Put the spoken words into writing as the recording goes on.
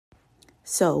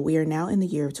So we are now in the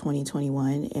year of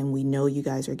 2021, and we know you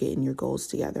guys are getting your goals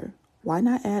together. Why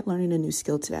not add learning a new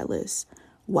skill to that list?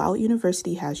 Wild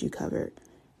University has you covered.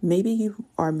 Maybe you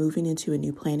are moving into a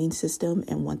new planning system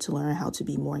and want to learn how to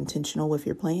be more intentional with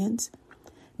your plans.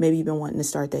 Maybe you've been wanting to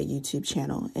start that YouTube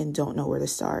channel and don't know where to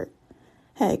start.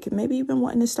 Heck, maybe you've been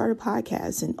wanting to start a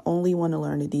podcast and only want to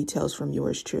learn the details from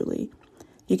yours truly.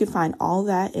 You can find all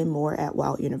that and more at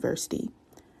Wild University.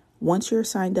 Once you're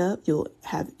signed up, you'll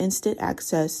have instant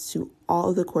access to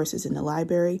all of the courses in the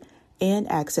library and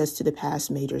access to the past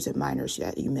majors and minors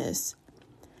that you miss.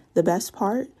 The best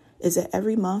part is that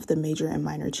every month the major and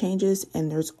minor changes,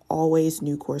 and there's always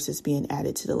new courses being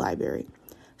added to the library.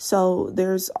 So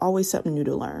there's always something new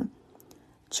to learn.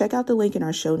 Check out the link in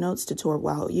our show notes to tour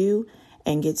Wild U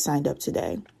and get signed up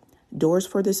today. Doors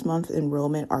for this month's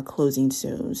enrollment are closing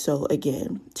soon. So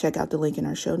again, check out the link in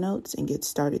our show notes and get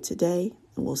started today,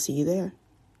 and we'll see you there.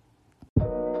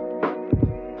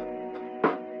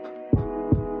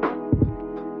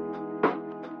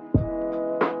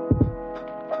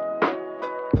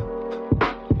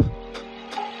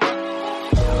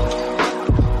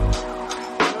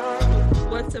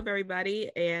 What's up, everybody,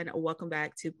 and welcome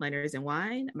back to Planners and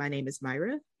Wine. My name is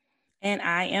Myra. And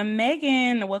I am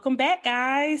Megan. Welcome back,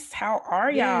 guys. How are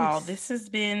y'all? Yes. This has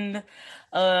been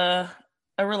a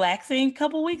relaxing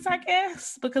couple weeks, I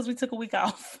guess, because we took a week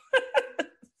off.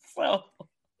 So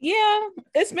yeah,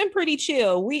 it's been pretty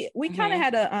chill. We kind of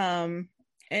had a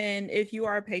and if you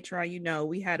are a Patreon, you know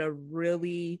we had a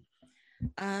really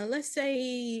let's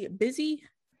say busy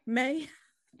May.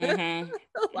 A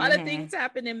lot of things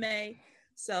happened in May.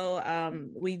 So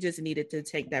we just needed to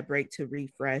take that break to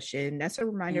refresh. And that's a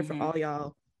reminder for all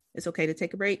y'all. It's okay to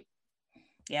take a break.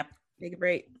 Yep. Take a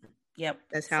break. Yep.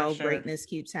 That's how greatness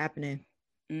keeps happening.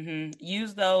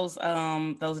 Use those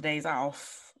days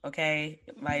off. Okay.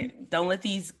 Like, don't let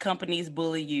these companies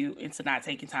bully you into not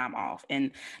taking time off.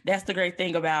 And that's the great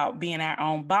thing about being our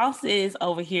own bosses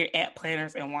over here at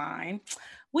Planners and Wine.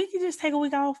 We can just take a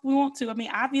week off if we want to. I mean,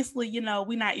 obviously, you know,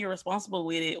 we're not irresponsible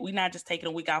with it. We're not just taking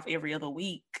a week off every other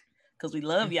week because we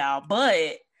love y'all.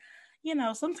 But, you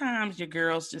know, sometimes your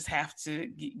girls just have to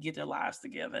get their lives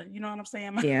together. You know what I'm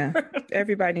saying? Yeah.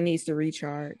 Everybody needs to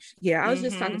recharge. Yeah. I was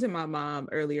just talking to my mom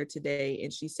earlier today,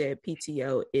 and she said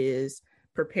PTO is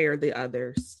prepare the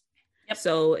others. Yep.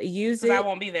 So use it. I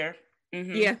won't be there.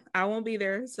 Yeah, I won't be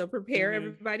there. So prepare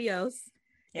everybody else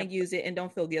and use it, and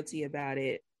don't feel guilty about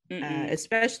it.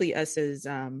 Especially us as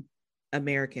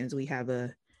Americans, we have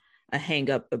a hang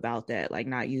up about that, like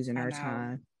not using our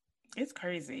time. It's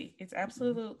crazy. It's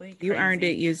absolutely crazy. You earned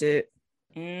it. Use it.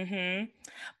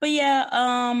 But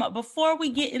yeah, before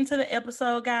we get into the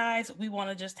episode, guys, we want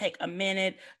to just take a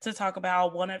minute to talk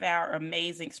about one of our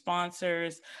amazing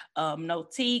sponsors,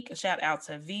 Notique. Shout out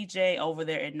to VJ over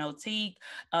there at Notique.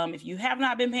 If you have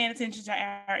not been paying attention to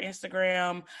our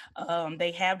Instagram,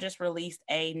 they have just released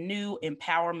a new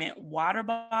empowerment water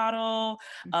bottle.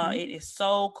 It is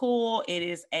so cool. It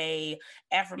is a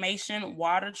affirmation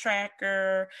water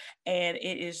tracker, and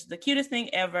it is the cutest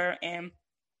thing ever. And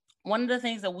one of the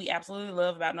things that we absolutely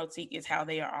love about Notique is how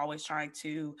they are always trying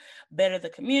to better the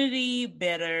community,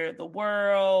 better the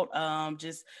world,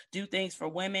 just do things for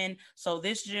women. So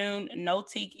this June,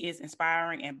 Notique is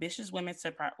inspiring ambitious women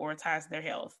to prioritize their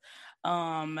health.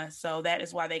 So that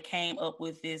is why they came up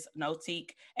with this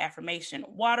Notique affirmation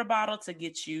water bottle to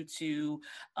get you to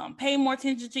pay more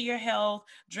attention to your health,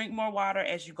 drink more water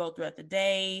as you go throughout the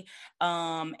day.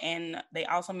 And they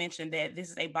also mentioned that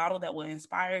this is a bottle that will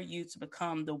inspire you to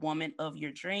become the woman of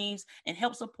your dreams and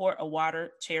help support a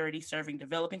water charity serving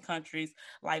developing countries,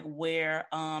 like where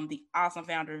the awesome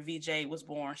founder VJ was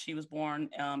born. She was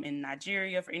born in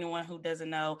Nigeria, for anyone who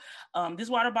doesn't know. This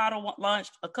water bottle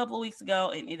launched a couple of weeks ago,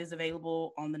 and it is available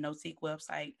on the Notique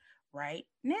website right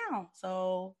now.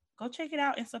 So go check it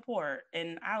out and support.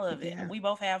 And I love it. We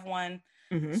both have one.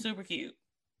 Super cute.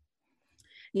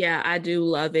 Yeah, I do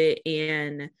love it.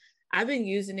 And I've been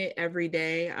using it every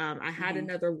day. I had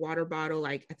another water bottle,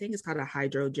 like I think it's called a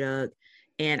hydro jug,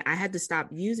 and I had to stop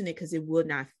using it because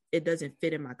it doesn't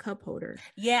fit in my cup holder.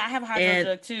 Yeah, I have a hydro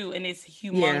jug too, and it's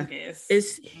humongous. Yeah,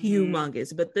 it's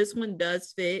humongous, but this one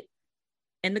does fit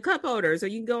in the cup holder, so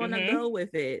you can go on a go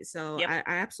with it. So I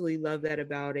absolutely love that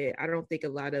about it. I don't think a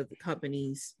lot of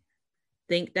companies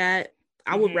think that.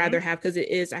 I would rather have,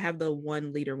 because I have the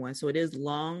 1 liter one, so it is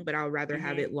long, but I would rather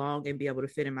have it long and be able to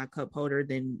fit in my cup holder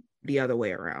than the other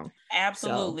way around.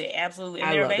 Absolutely. And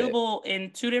they're available in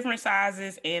 2 different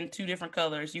sizes and 2 different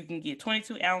colors. You can get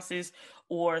 22 ounces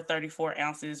or 34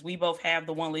 ounces. We both have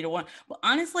the 1 liter one. But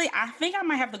honestly, I think I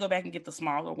might have to go back and get the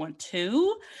smaller one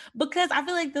too, because I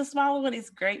feel like the smaller one is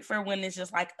great for when it's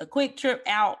just like a quick trip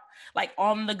out, like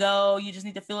on the go. You just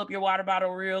need to fill up your water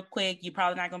bottle real quick. You're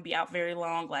probably not going to be out very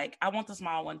long. Like, I want the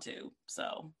small one too.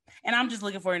 So, and I'm just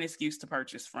looking for an excuse to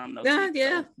purchase from those.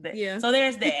 Yeah. So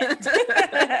there's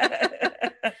that.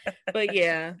 But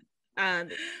yeah,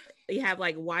 you have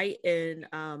like white and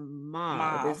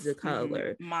mauve is the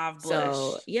color. Mauve blush.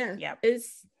 So yeah,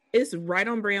 it's right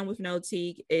on brand with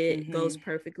Nautique. It goes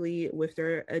perfectly with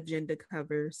their agenda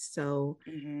covers. So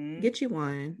get you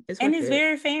one. It's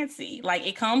very fancy. Like,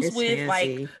 it comes with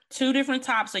like 2 different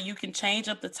tops, so you can change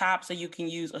up the top, so you can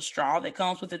use a straw that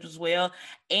comes with it as well.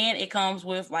 And it comes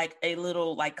with like a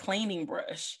little like cleaning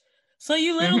brush. So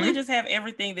you literally just have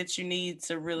everything that you need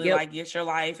to really like get your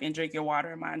life and drink your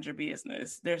water and mind your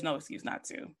business. There's no excuse not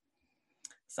to.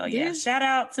 So yeah, shout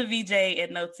out to VJ at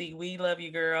Nautique. We love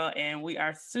you, girl. And we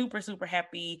are super, super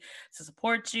happy to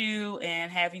support you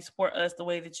and have you support us the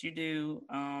way that you do.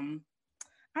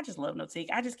 I just love Nautique.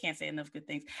 I just can't say enough good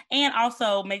things. And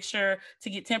also make sure to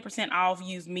get 10% off.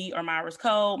 Use me or Myra's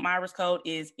code. Myra's code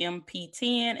is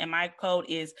MP10 and my code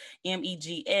is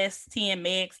MEGS10,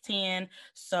 MEGS10.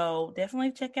 So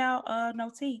definitely check out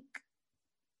Nautique.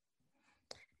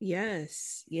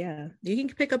 Yes. Yeah. You can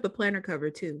pick up a planner cover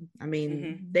too. I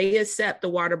mean, they accept the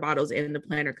water bottles and the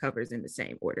planner covers in the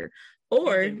same order.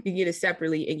 Or you get it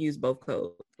separately and use both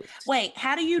codes. Wait,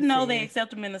 how do you know they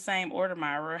accept them in the same order,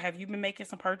 Myra? Have you been making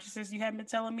some purchases you haven't been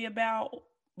telling me about?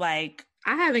 Like,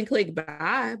 I haven't clicked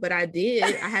buy, but I did.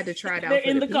 I had to try it out. They're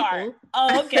in the cart.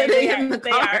 Oh, okay. They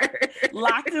are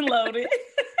locked and loaded.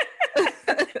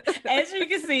 As you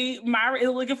can see, Myra is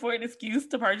looking for an excuse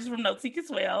to purchase from Nautique as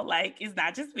well. Like, it's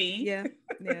not just me.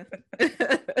 Yeah.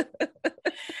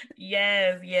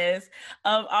 Yes.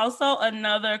 Also,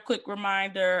 another quick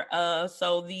reminder.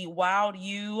 So the Wild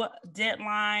U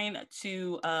deadline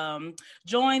to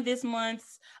join this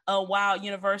month's Wild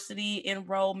University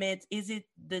enrollment, is it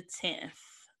the 10th?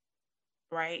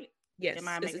 Right? Yes. Am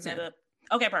I making that up?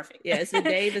 Okay, perfect. Yeah, it's the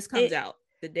day this comes out.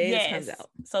 The day this comes out.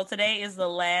 So today is the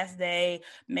last day.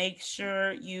 Make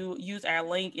sure you use our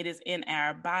link. It is in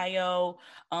our bio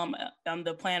on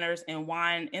the Planners and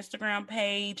Wine Instagram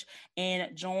page,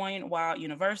 and join Wild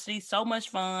University. So much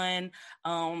fun.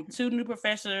 2 new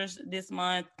professors this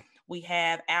month. We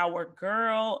have our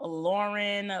girl,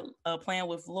 Lauren, Playing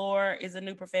with Lore is a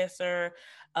new professor.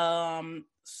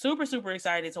 Super, super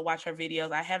excited to watch her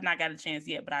videos. I have not got a chance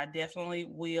yet, but I definitely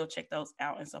will check those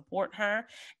out and support her.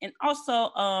 And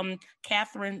also,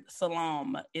 Catherine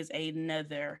Salam is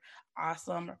another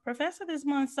awesome professor this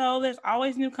month. So there's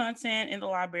always new content in the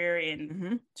library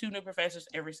and 2 new professors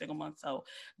every single month. So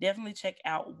definitely check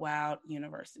out Wild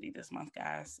University this month,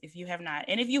 guys, if you have not.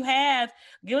 And if you have,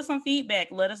 give us some feedback.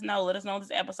 Let us know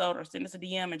this episode, or send us a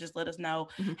DM and just let us know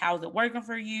how is it working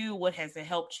for you? What has it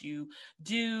helped you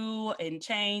do and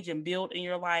change and build in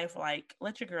your life? Like,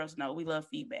 let your girls know. We love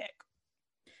feedback.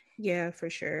 Yeah, for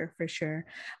sure.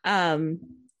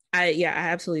 I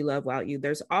absolutely love Wild U.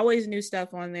 There's always new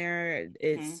stuff on there.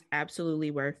 It's absolutely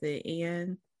worth it.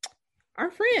 And our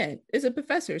friend is a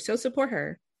professor, so support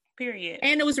her. Period.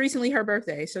 And it was recently her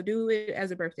birthday, so do it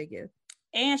as a birthday gift.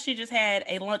 And she just had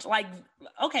a lunch. Like,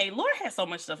 okay, Laura has so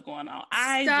much stuff going on.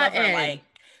 I love her. Like,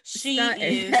 she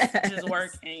is just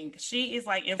working. She is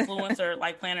like influencer,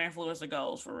 like planner influencer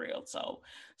goals for real. So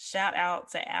shout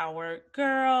out to our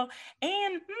girl.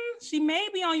 And she may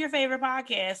be on your favorite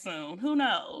podcast soon. Who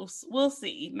knows? We'll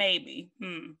see. Maybe.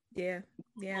 Yeah.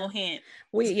 Little hint.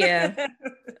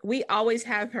 We always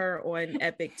have her on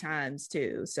Epic Times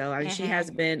too. So I mean, she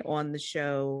has been on the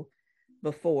show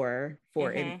before for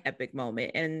an epic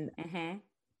moment. And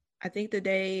I think the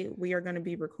day we are going to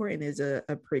be recording is a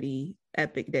pretty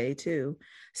epic day too.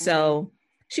 So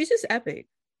she's just epic.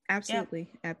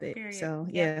 Absolutely epic. Period. So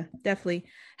definitely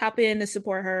hop in to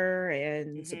support her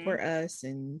and support us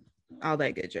and all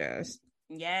that good jazz.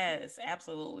 Yes,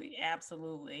 absolutely.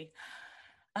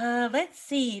 Let's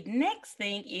see. Next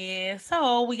thing is,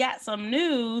 so we got some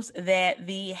news that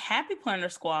the Happy Planner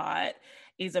Squad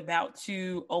is about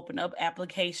to open up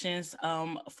applications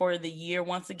for the year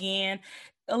once again.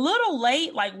 A little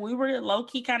late, like we were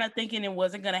low-key kind of thinking it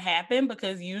wasn't going to happen,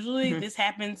 because usually this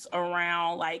happens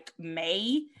around like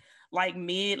May, like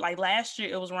last year,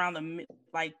 it was around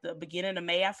the beginning of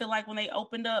May, I feel like, when they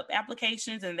opened up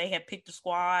applications and they had picked a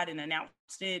squad and announced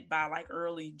it by like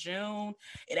early June.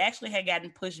 It actually had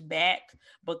gotten pushed back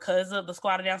because of the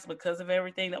squad announcement, because of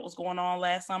everything that was going on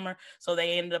last summer. So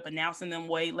they ended up announcing them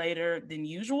way later than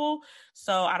usual.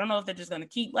 So I don't know if they're just going to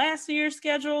keep last year's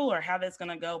schedule or how that's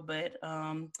going to go. But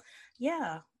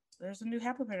yeah, there's a new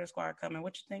Happy Planner squad coming.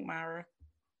 What you think, Myra?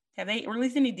 Have they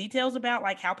released any details about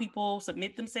like how people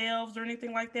submit themselves or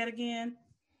anything like that again?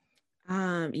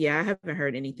 Yeah, I haven't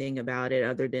heard anything about it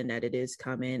other than that it is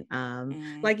coming.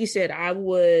 Like you said, I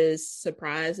was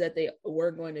surprised that they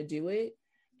were going to do it.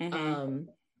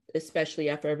 Especially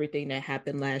after everything that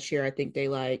happened last year. I think they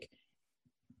like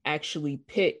actually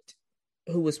picked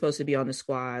who was supposed to be on the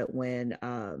squad when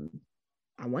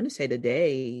I want to say the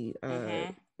day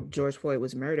George Floyd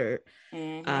was murdered.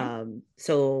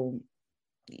 So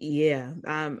yeah,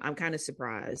 I'm kind of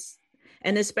surprised.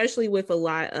 And especially with a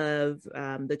lot of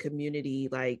the community,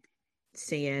 like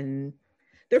saying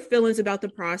their feelings about the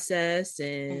process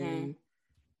and,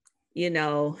 you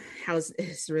know, how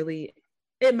it's really,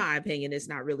 in my opinion, it's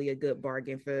not really a good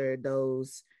bargain for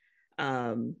those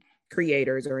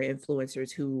creators or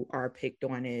influencers who are picked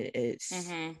on it.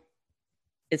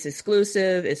 It's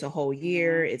exclusive. It's a whole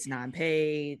year. It's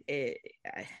non-paid.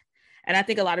 And I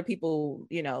think a lot of people,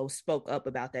 you know, spoke up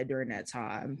about that during that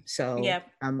time. So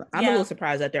I'm a little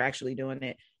surprised that they're actually doing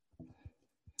it.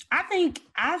 I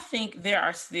think there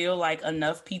are still like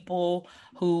enough people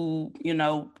who, you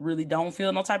know, really don't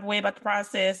feel no type of way about the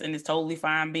process, and it's totally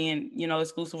fine being, you know,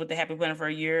 exclusive with the Happy Planner for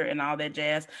a year and all that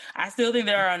jazz. I still think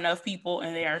there are enough people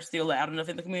and they are still loud enough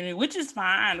in the community, which is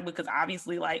fine, because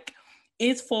obviously like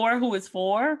it's for who it's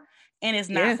for. And it's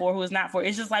not for who it's not for.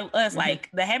 It's just like us. Like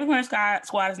the Happy Planner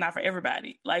squad is not for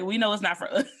everybody. Like we know it's not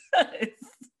for us. But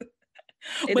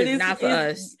it's not for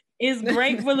us. It's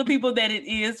great for the people that it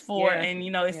is for. And, you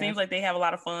know, it seems like they have a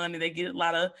lot of fun and they get a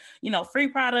lot of, you know, free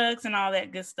products and all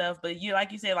that good stuff. But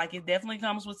like you said, like it definitely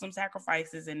comes with some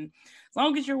sacrifices. And as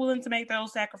long as you're willing to make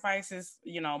those sacrifices,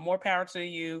 you know, more power to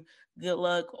you. Good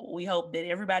luck. We hope that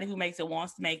everybody who makes it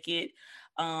wants to make it.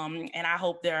 And I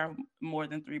hope there are more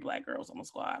than 3 Black girls on the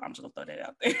squad. I'm just gonna throw that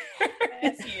out there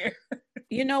this year.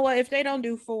 You know what? If they don't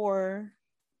do 4,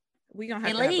 we're gonna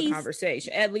have to have a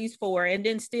conversation. At least 4, and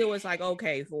then still it's like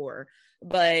okay 4.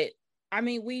 But I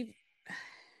mean,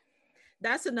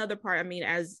 that's another part. I mean,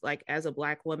 as a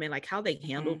Black woman, like how they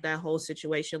handled that whole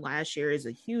situation last year is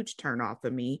a huge turnoff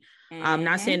for me. I'm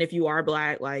not saying if you are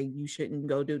Black, like you shouldn't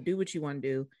go do what you want to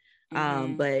do.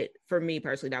 But for me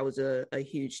personally, that was a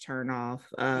huge turnoff.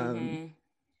 And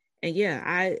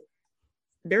yeah,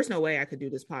 there's no way I could do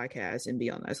this podcast and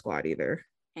be on that squad either.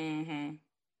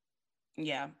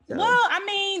 Yeah. So. Well, I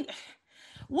mean,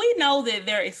 we know that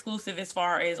they're exclusive as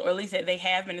far as, or at least that they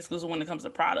have been exclusive when it comes to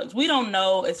products. We don't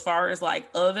know as far as like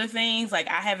other things. Like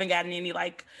I haven't gotten any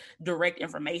like direct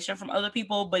information from other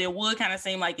people, but it would kind of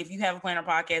seem like if you have a planner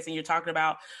podcast and you're talking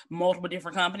about multiple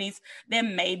different companies, that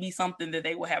may be something that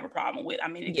they will have a problem with. I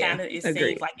mean, it kind of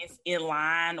seems like it's in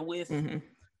line with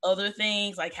other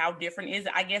things. Like how different is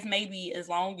it? I guess maybe as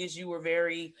long as you were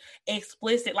very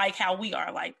explicit, like how we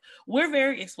are, like we're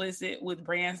very explicit with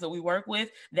brands that we work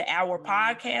with, that our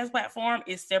podcast platform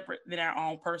is separate than our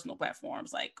own personal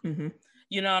platforms. Like,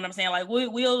 you know what I'm saying? Like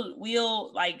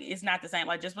we'll like, it's not the same.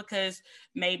 Like just because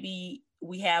maybe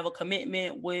we have a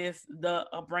commitment with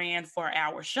a brand for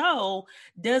our show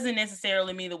doesn't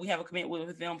necessarily mean that we have a commitment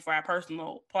with them for our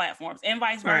personal platforms, and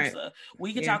vice versa. Right.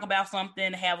 We could talk about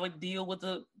something, have a deal with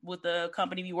the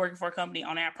company, be working for a company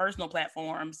on our personal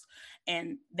platforms,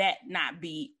 and that not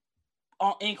be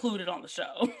included on the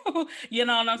show. You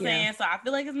know what I'm saying? So I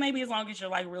feel like it's maybe as long as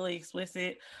you're like really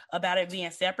explicit about it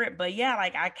being separate. But yeah,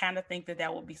 like I kind of think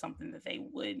that would be something that they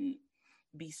wouldn't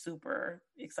be super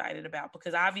excited about,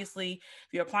 because obviously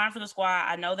if you're applying for the squad,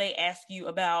 I know they ask you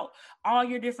about all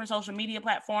your different social media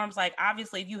platforms. Like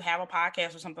obviously if you have a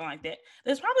podcast or something like that,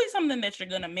 there's probably something that you're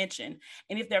going to mention.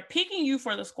 And if they're picking you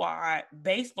for the squad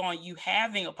based on you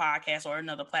having a podcast or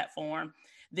another platform,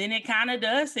 then it kind of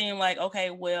does seem like,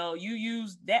 okay, well, you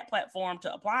use that platform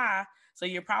to apply, so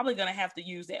you're probably going to have to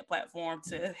use that platform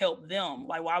to help them.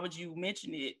 Like, why would you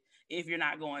mention it if you're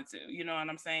not going to? You know what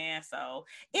I'm saying? So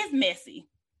it's messy.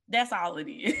 That's all it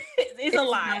is. It's a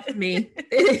lot. For me.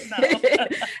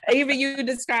 Even you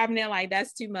describing it like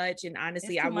that's too much. And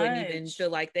honestly, I wouldn't even feel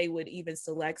like they would even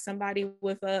select somebody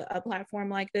with a platform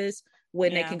like this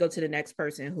when they can go to the next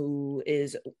person who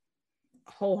is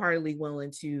wholeheartedly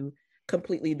willing to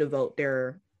completely devote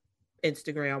their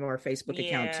Instagram or Facebook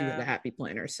account to the Happy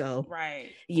Planner. So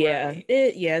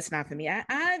it's not for me.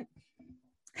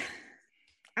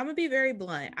 I'm I'm gonna be very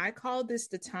blunt. I call this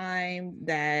the time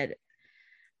that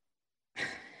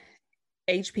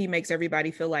HP makes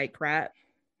everybody feel like crap.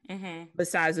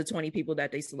 Besides the 20 people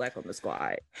that they select on the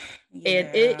squad. And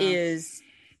it is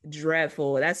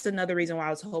dreadful. That's another reason why I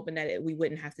was hoping that we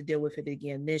wouldn't have to deal with it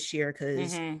again this year,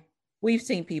 because we've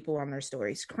seen people on their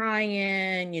stories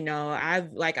crying. You know, I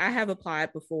have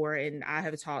applied before, and I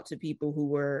have talked to people who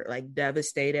were like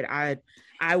devastated.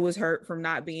 I was hurt from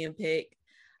not being picked.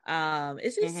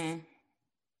 It's just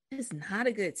it's not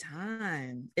a good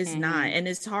time. It's not. And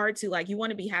it's hard to, like, you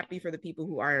want to be happy for the people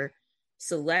who are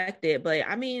selected, but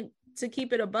I mean, to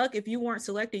keep it a buck, if you weren't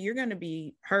selected, you're going to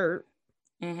be hurt.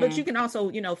 But you can also,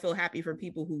 you know, feel happy for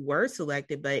people who were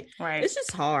selected, but it's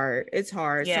just hard. It's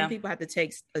hard. Some people have to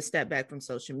take a step back from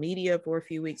social media for a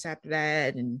few weeks after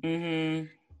that, and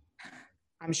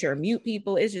I'm sure mute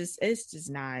people. It's just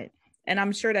not, and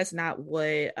I'm sure that's not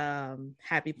what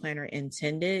Happy Planner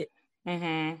intended.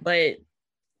 But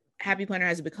Happy Planner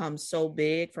has become so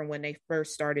big from when they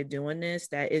first started doing this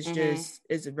that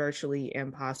it's virtually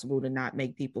impossible to not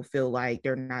make people feel like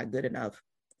they're not good enough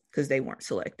because they weren't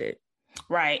selected.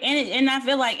 Right. And I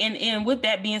feel like, and with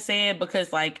that being said,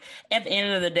 because like at the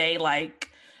end of the day, like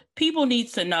people need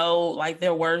to know like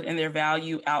their worth and their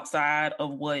value outside of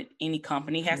what any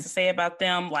company has to say about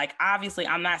them. Like, obviously,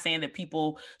 I'm not saying that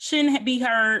people shouldn't be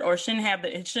hurt or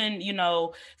shouldn't, you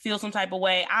know, feel some type of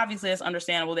way. Obviously, that's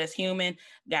understandable. That's human.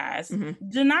 Guys,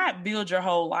 do not build your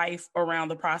whole life around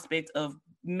the prospect of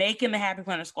making the Happy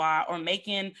Planner squad or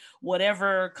making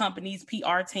whatever company's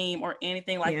PR team or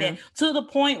anything like that, to the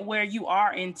point where you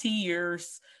are in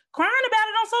tears crying about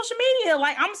it on social media.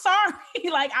 Like, I'm sorry.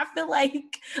 Like, I feel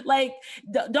like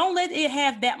don't let it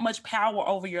have that much power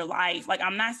over your life. Like,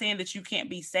 I'm not saying that you can't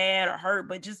be sad or hurt,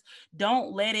 but just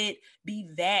don't let it be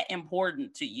that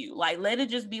important to you. Like, let it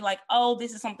just be like, oh,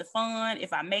 this is something fun.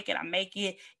 If I make it, I make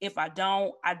it. If I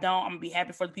don't, I don't. I'm gonna be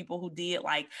happy for the people who did.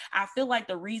 Like, I feel like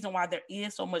the reason why there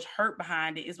is so much hurt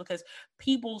behind it is because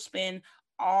people spend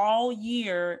all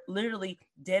year literally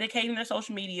dedicating their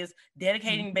social medias,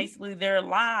 dedicating basically their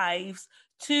lives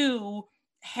to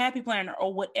Happy Planner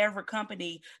or whatever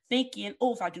company, thinking,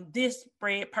 oh, if I do this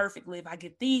spread perfectly, if I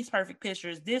get these perfect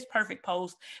pictures, this perfect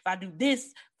post, if I do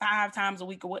this 5 times a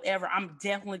week or whatever, I'm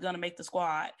definitely going to make the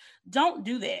squad. Don't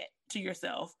do that to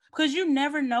yourself, because you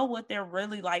never know what they're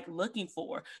really like looking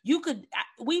for.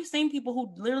 We've seen people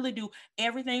who literally do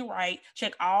everything right,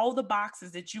 check all the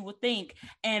boxes that you would think,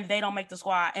 and they don't make the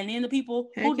squad. And then the people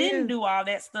who didn't do all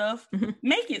that stuff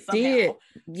make it somehow.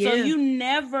 So you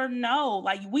never know.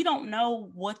 Like, we don't know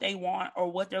what they want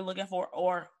or what they're looking for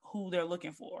or who they're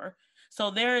looking for.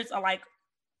 So there's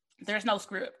no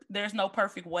script. There's no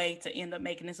perfect way to end up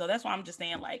making it. So that's why I'm just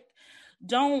saying, like,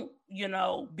 don't, you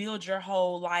know, build your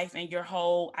whole life and your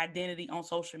whole identity on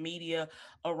social media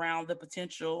around the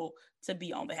potential to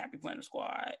be on the Happy Planner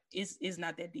squad. It's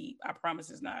not that deep. I promise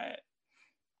it's not.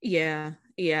 Yeah.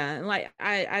 Like,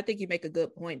 I think you make a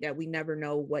good point that we never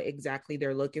know what exactly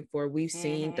they're looking for. We've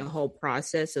seen the whole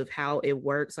process of how it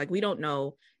works. Like, we don't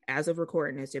know. As of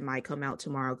recording this, it might come out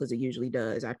tomorrow because it usually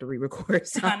does after we record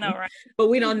something. I know, right? But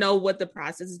we don't know what the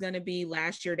process is going to be.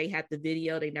 Last year, they had the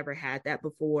video. They never had that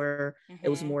before. It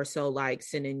was more so like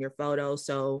send in your photo.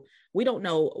 So we don't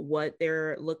know what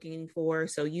they're looking for.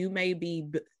 So you may be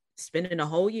spending a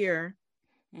whole year,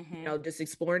 you know, just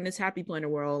exploring this Happy Planner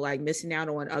world, like missing out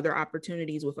on other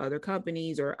opportunities with other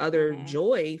companies or other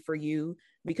joy for you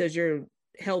because you're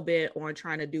hell-bent on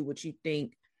trying to do what you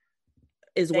think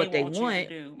is what they want,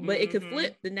 but it could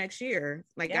flip the next year.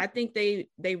 Like, I think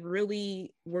they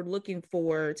really were looking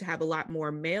to have a lot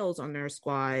more males on their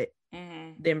squad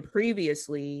than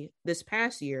previously this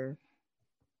past year.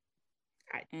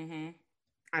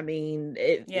 I mean,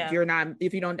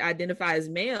 if you don't identify as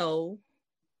male,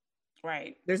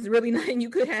 right, there's really nothing you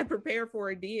could have prepared for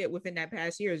or did within that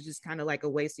past year. It's just kind of like a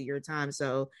waste of your time.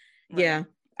 So yeah,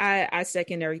 I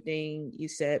second everything you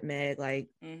said, Meg. Like,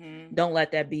 don't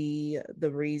let that be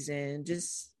the reason.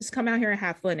 Just come out here and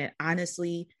have fun. And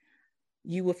honestly,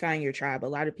 you will find your tribe. A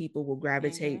lot of people will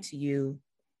gravitate to you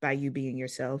by you being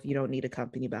yourself. You don't need a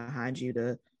company behind you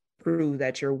to prove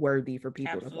that you're worthy for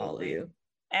people to follow you.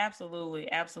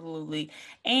 Absolutely.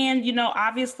 And, you know,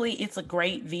 obviously it's a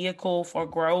great vehicle for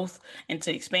growth and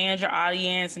to expand your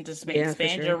audience and to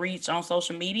expand your reach on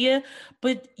social media.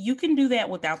 But you can do that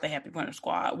without the Happy Planner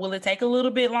squad. Will it take a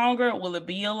little bit longer? Will it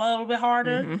be a little bit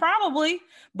harder? Probably.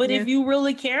 But if you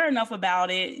really care enough about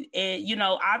it, you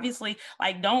know, obviously,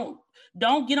 like, don't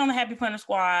don't get on the Happy Planner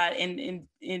squad and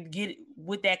get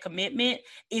with that commitment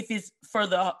if it's for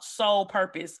the sole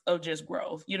purpose of just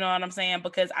growth. You know what I'm saying?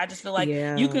 Because I just feel like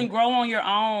you can grow on your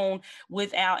own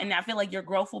without, and I feel like your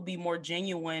growth will be more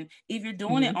genuine if you're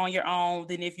doing it on your own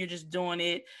than if you're just doing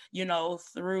it, you know,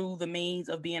 through the means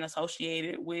of being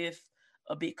associated with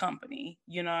a big company.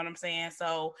 You know what I'm saying?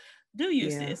 So do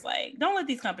use this. Like, don't let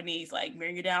these companies like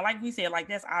bring you down. Like we said, like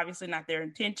that's obviously not their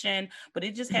intention, but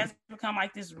it just has become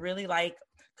like this really like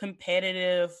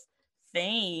competitive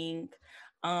thing.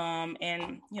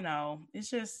 And you know,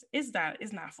 it's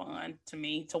not fun to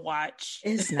me to watch.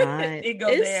 It's not. It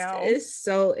go down. It's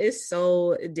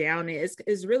so down.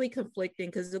 It's really conflicting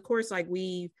because of course, like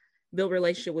we build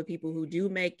relationship with people who do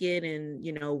make it, and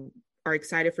you know, are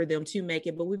excited for them to make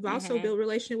it, but we've also built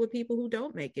relationship with people who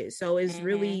don't make it. So it's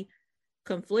really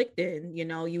conflicting. You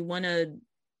know, you want to,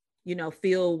 you know,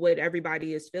 feel what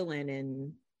everybody is feeling,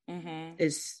 and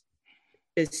it's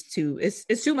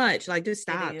too much. Like, just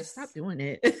stop doing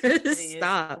it.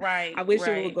 Stop. Right. I wish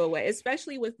it would go away,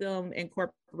 especially with them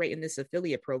incorporating this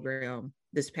affiliate program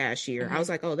this past year. I was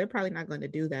like, oh, they're probably not going to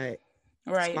do that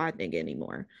squad thing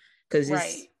anymore, because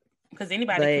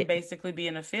anybody can basically be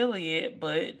an affiliate,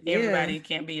 but everybody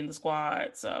can't be in the squad.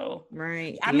 So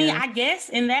I mean, I guess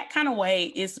in that kind of way,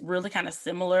 it's really kind of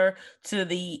similar to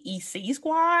the EC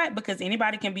squad, because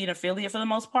anybody can be an affiliate for the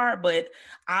most part, but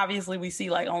obviously we see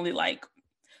like only like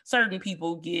certain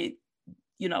people get,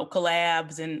 you know,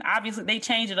 collabs, and obviously they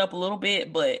change it up a little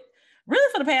bit, but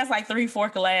really for the past like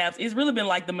 3-4 collabs, it's really been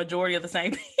like the majority of the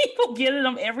same people getting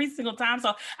them every single time.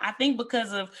 So I think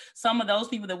because of some of those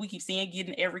people that we keep seeing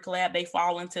getting every collab, they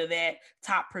fall into that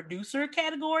top producer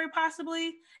category,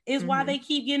 possibly is why they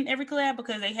keep getting every collab,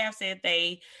 because they have said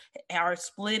they are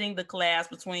splitting the collabs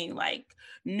between like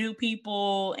new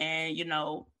people and, you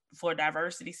know, for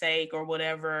diversity's sake or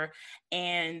whatever.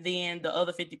 And then the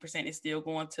other 50% is still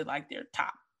going to like their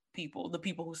top people, the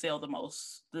people who sell the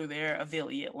most through their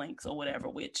affiliate links or whatever,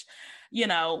 which, you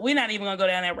know, we're not even gonna go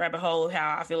down that rabbit hole of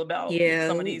how I feel about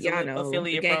some of these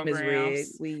affiliate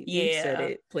programs. We said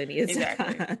it plenty of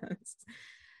times.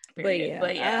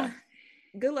 But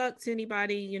good luck to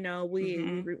anybody. You know,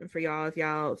 we're rooting for y'all if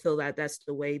y'all feel that that's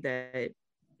the way that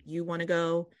you want to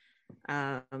go.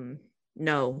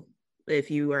 No,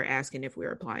 if you are asking if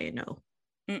we're applying, no.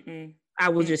 I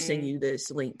will just send you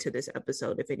this link to this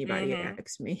episode if anybody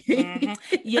asks me.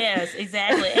 Yes,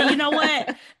 exactly. And you know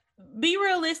what? Be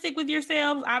realistic with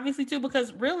yourselves, obviously, too,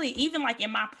 because really, even like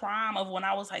in my prime of when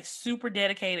I was like super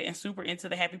dedicated and super into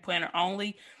the Happy Planner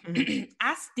only,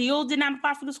 I still did not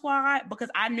apply for the squad because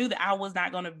I knew that I was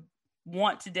not going to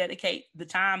want to dedicate the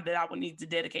time that I would need to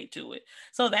dedicate to it.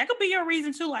 So that could be your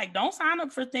reason too. Like, don't sign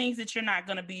up for things that you're not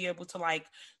going to be able to like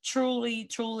truly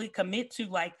commit to.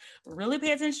 Like, really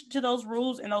pay attention to those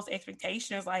rules and those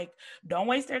expectations. Like, don't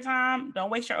waste their time,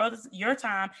 don't waste your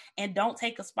time, and don't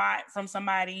take a spot from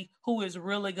somebody who is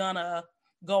really gonna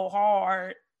go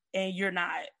hard and you're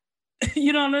not.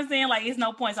 You know what I'm saying? Like, it's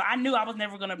no point. So I knew I was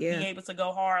never gonna be able to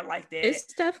go hard like that. It's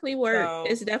definitely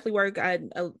work.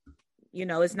 You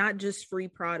know, it's not just free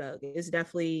product. It's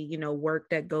definitely, you know, work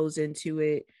that goes into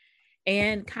it.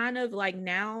 And kind of like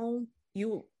now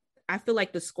I feel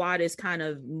like the squad is kind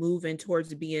of moving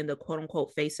towards being the quote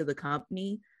unquote face of the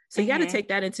company. So you got to take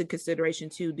that into consideration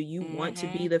too. Do you want to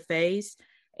be the face?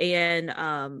 And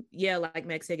like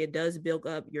Meg said, it does build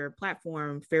up your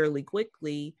platform fairly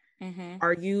quickly.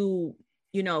 Are you,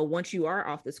 you know, once you are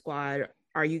off the squad,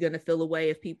 are you going to feel away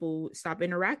if people stop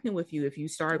interacting with you, if you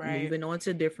start moving on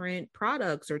to different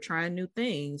products or trying new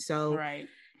things? So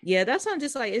that's not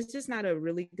just like, it's just not a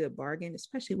really good bargain,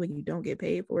 especially when you don't get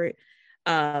paid for it.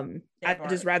 I'd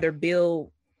just rather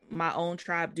build my own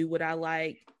tribe, do what I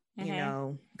like, you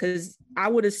know, because I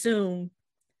would assume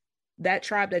that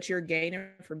tribe that you're gaining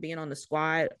from being on the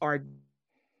squad are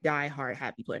diehard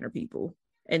Happy Planner people.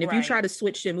 And if you try to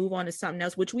switch and move on to something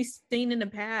else, which we've seen in the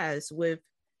past with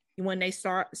when they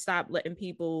stop letting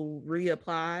people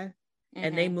reapply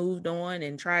and they moved on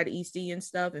and tried EC and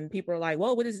stuff, and people are like,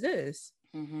 whoa, what is this?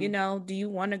 You know, do you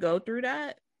want to go through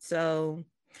that? So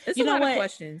it's a lot of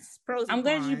questions. I'm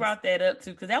glad you brought that up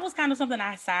too, because that was kind of something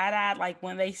I side-eyed, like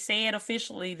when they said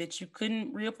officially that you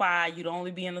couldn't reapply, you'd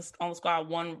only be on the squad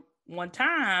one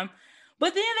time.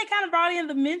 But then they kind of brought in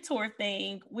the mentor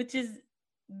thing, which is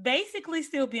basically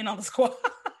still being on the squad.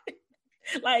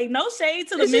 Like, no shade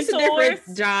to the mentors. Just a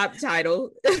different job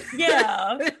title.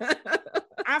 Yeah.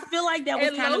 I feel like that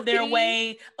was kind of their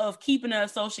way of keeping an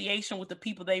association with the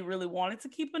people they really wanted to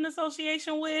keep an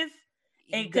association with.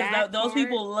 And because those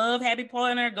people love Happy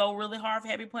Planner, go really hard for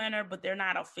Happy Planner, but they're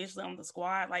not officially on the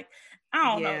squad. Like, I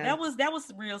don't know. That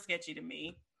was real sketchy to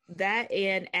me. That,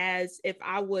 and as if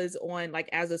I was on like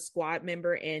as a squad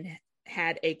member and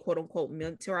had a quote unquote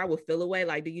mentor, I would feel away.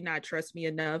 Like, do you not trust me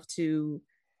enough to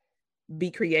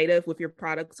be creative with your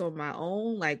products on my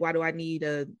own? Like, why do I need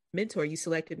a mentor? You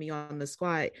selected me on the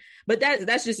squad. But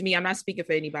that's just me. I'm not speaking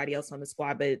for anybody else on the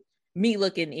squad, but me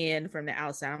looking in from the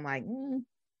outside, I'm like,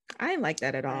 I didn't like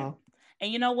that at all.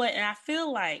 And you know what? And I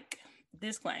feel like,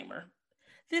 disclaimer,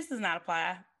 this does not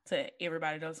apply to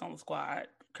everybody that's on the squad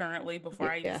currently before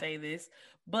I even say this.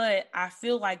 But I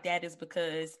feel like that is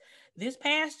because this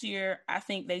past year, I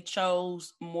think they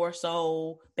chose more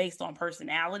so based on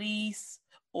personalities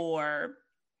or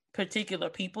particular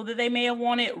people that they may have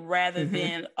wanted rather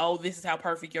than, oh, this is how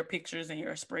perfect your pictures and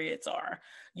your spreads are.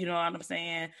 You know what I'm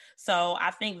saying? So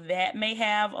I think that may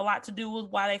have a lot to do with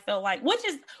why they felt like,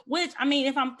 which I mean,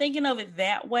 if I'm thinking of it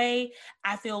that way,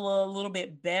 I feel a little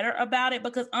bit better about it,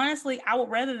 because honestly, I would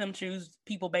rather them choose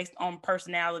people based on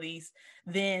personalities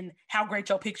than how great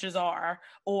your pictures are,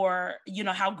 or, you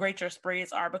know, how great your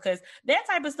spreads are, because that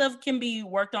type of stuff can be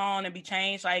worked on and be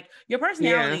changed. Like, your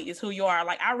personality is who you are.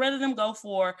 Like, I'd rather them go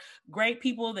for great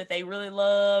people that they really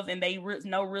love and they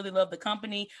really love the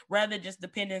company, rather just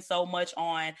depending so much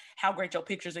on how great your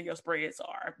pictures and your spreads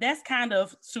are. That's kind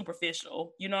of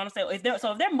superficial. You know what I'm saying? If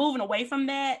they're moving away from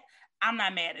that, I'm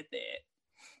not mad at that.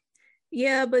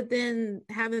 Yeah, but then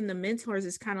having the mentors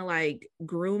is kind of like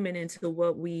grooming into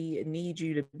what we need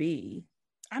you to be.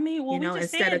 I mean, well, you know, we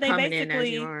just instead said of they coming in as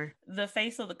basically you are the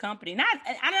face of the company.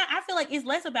 I feel like it's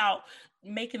less about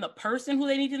making the person who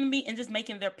they need them to be and just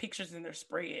making their pictures and their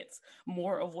spreads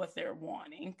more of what they're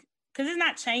wanting. Because it's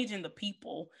not changing the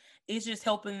people. It's just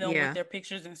helping them with their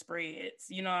pictures and spreads.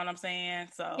 You know what I'm saying?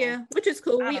 So yeah, which is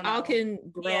cool. We all can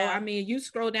grow. Yeah. I mean, you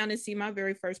scroll down and see my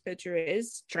very first picture.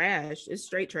 It's trash. It's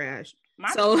straight trash.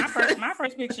 My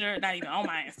first picture, not even on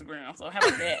my Instagram. So how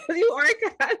about that? You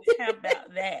archived. How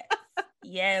about that?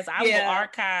 Yes, I will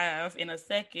archive in a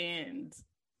second.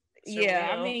 Sure will.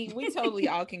 I mean, we totally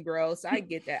all can grow. So I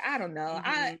get that. I don't know.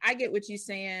 I get what you're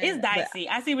saying. It's dicey.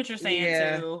 I see what you're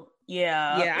saying too.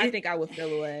 Yeah. I think I would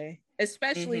feel away,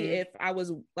 especially if I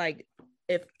was like,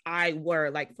 if I were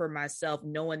like for myself,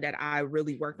 knowing that I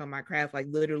really worked on my craft, like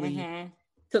literally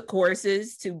took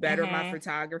courses to better my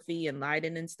photography and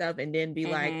lighting and stuff, and then be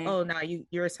like, oh, no,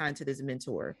 you're assigned to this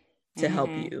mentor to help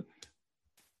you.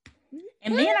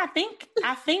 And then I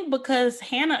think because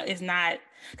Hannah is not,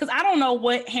 because I don't know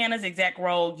what Hannah's exact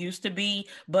role used to be,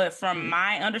 but from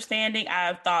my understanding,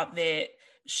 I've thought that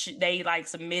they like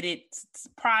submitted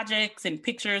projects and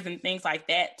pictures and things like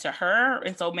that to her.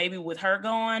 And so maybe with her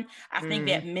gone, I think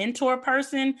that mentor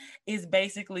person is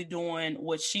basically doing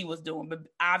what she was doing. But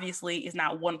obviously it's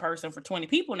not one person for 20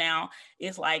 people now.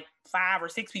 It's like 5 or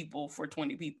 6 people for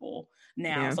 20 people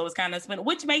now. So it's kind of split,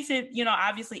 which makes it, you know,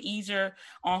 obviously easier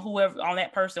on whoever, on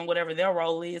that person, whatever their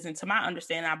role is. And to my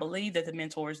understanding, I believe that the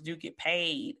mentors do get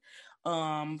paid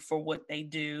for what they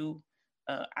do.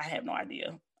 I have no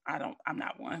idea. I'm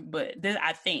not one, but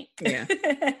I think,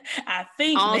 I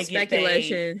think all they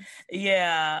speculation. Get paid.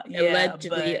 Yeah.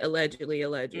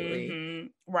 Allegedly.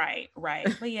 Right.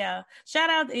 But yeah, shout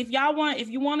out if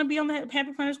you want to be on the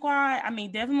Happy Planner Squad. I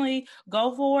mean, definitely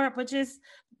go for it, but just,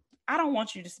 I don't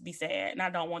want you to be sad and I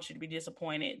don't want you to be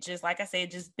disappointed. Just like I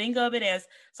said, just think of it as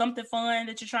something fun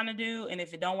that you're trying to do. And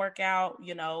if it don't work out,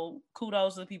 you know,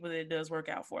 kudos to the people that it does work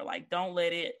out for. Like, don't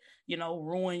let it, you know,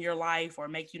 ruin your life or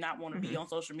make you not want to be on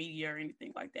social media or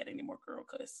anything like that anymore, girl.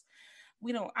 Because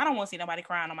I don't want to see nobody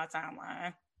crying on my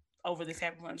timeline over this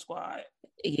Happy Planner Squad.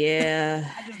 Yeah.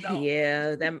 I just don't.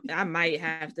 Yeah. That I might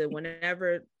have to,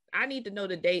 whenever I need to know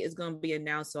the date is going to be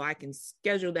announced so I can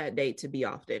schedule that date to be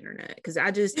off the internet. Because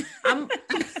I'm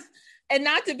and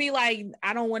not to be like,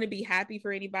 I don't want to be happy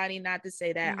for anybody, not to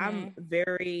say that. I'm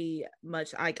very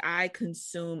much like, I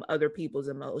consume other people's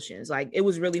emotions. Like, it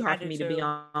was really hard for me to be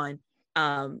on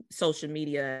social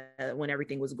media when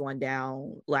everything was going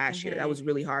down last year. That was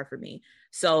really hard for me.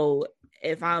 So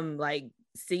if I'm like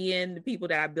seeing the people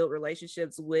that I built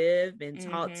relationships with and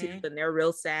talk to, and they're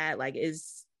real sad, like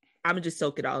I'm just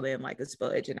soak it all in like a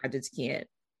sponge, and I just can't.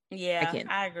 Yeah,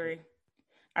 I agree.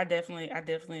 I definitely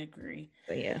agree.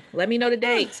 But yeah, let me know the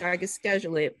date so I can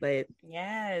schedule it. But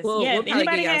yes, we'll probably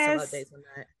anybody give has y'all some updates on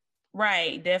that.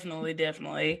 Right,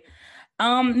 definitely.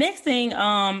 Next thing,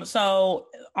 so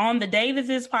on the day that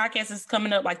this podcast is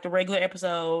coming up, like the regular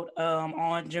episode,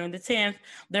 on June the 10th,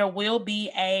 there will be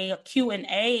a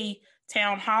Q&A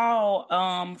town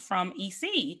hall from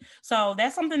EC. So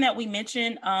that's something that we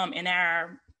mentioned in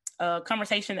our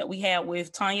conversation that we had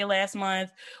with Tanya last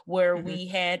month, where we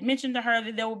had mentioned to her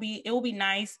that it will be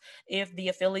nice if the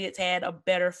affiliates had a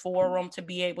better forum to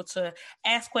be able to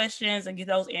ask questions and get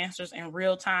those answers in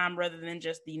real time rather than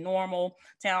just the normal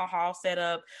town hall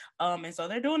setup. And so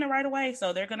they're doing it right away.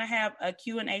 So they're going to have a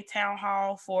Q&A town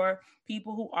hall for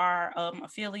people who are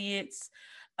affiliates.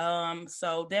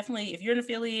 So definitely, if you're an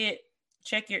affiliate,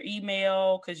 check your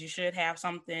email, because you should have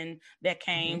something that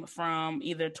came from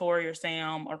either Tori or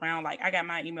Sam around, like, I got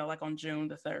my email like on June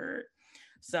the 3rd.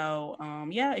 So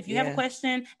if you have a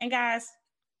question, and guys,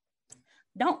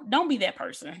 don't be that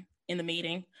person in the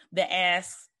meeting that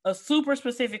asks a super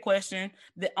specific question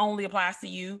that only applies to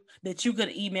you, that you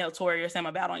could email Tori or Sam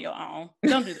about on your own.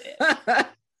 Don't do that.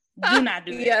 Do not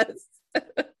do that. Yes.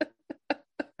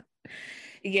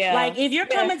 Yeah. Like, if you're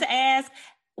coming to ask,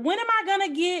 when am I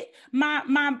gonna get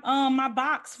my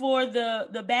box for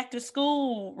the back to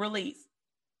school release?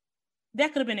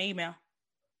 That could have been an email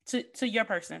to your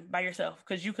person by yourself,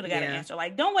 because you could have got an answer.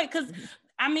 Like, don't wait, because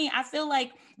I mean, I feel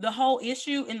like the whole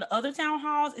issue in the other town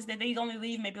halls is that they only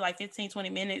leave maybe like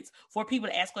 15-20 minutes for people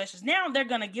to ask questions. Now they're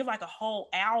gonna give like a whole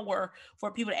hour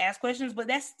for people to ask questions, but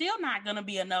that's still not gonna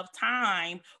be enough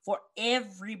time for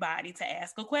everybody to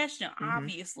ask a question,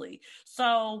 obviously.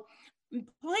 So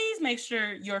please make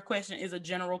sure your question is a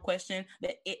general question,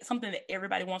 that it's something that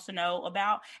everybody wants to know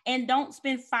about, and don't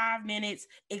spend 5 minutes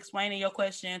explaining your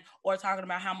question or talking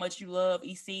about how much you love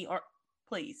EC. Or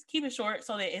please keep it short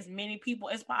so that as many people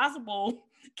as possible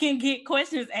can get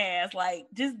questions asked. Like,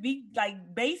 just be like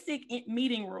basic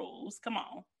meeting rules. Come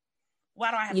on.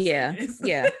 Why do I have to say this?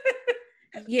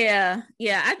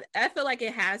 I feel like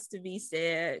it has to be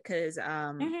said, because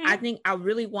I think I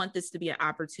really want this to be an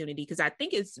opportunity, because I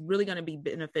think it's really going to be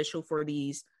beneficial for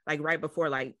these, like, right before,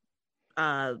 like,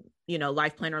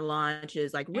 life planner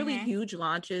launches, like really huge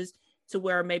launches, to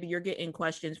where maybe you're getting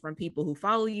questions from people who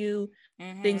follow you,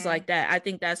 things like that. I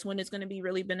think that's when it's going to be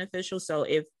really beneficial. So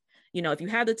if you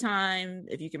have the time,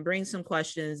 if you can bring some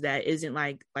questions that isn't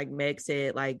like Meg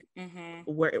said, like,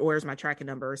 where's my tracking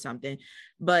number or something,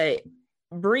 but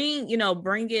bring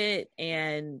it,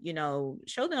 and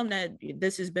show them that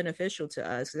this is beneficial to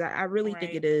us, because I really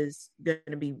think it is going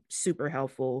to be super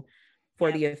helpful for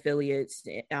the affiliates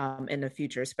in the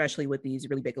future, especially with these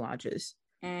really big launches.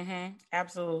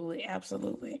 Absolutely.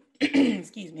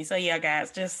 Excuse me. So yeah,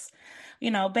 guys, just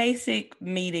basic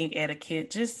meeting etiquette.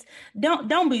 Just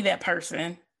don't be that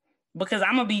person, because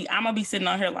I'm gonna be sitting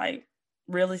on here like,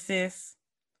 really, sis?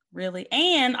 Really?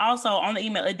 And also on the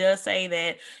email, it does say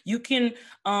that you can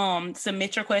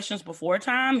submit your questions before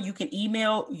time. You can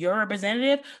email your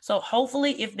representative. So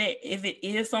hopefully, if it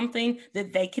is something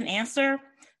that they can answer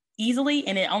easily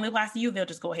and it only applies to you, they'll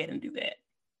just go ahead and do that.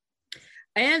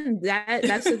 And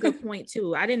that's a good point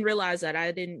too. I didn't realize that.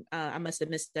 I must have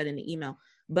missed that in the email.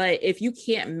 But if you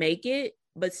can't make it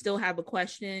but still have a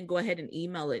question, go ahead and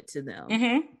email it to them.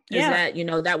 That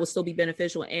that will still be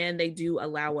beneficial, and they do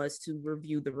allow us to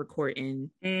review the recording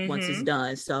once it's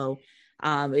done. So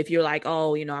if you're like,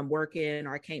 oh, I'm working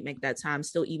or I can't make that time,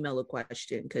 still email a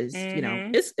question, because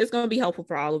it's going to be helpful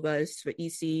for all of us, for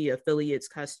EC affiliates,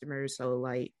 customers. So,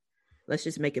 like, let's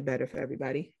just make it better for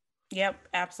everybody. Yep,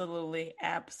 absolutely.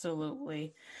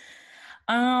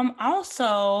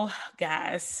 Also,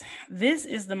 guys, this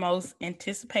is the most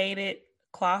anticipated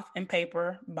cloth and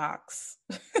paper box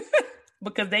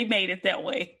because they made it that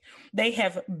way. They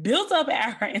have built up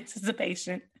our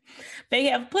anticipation. They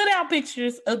have put out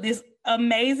pictures of this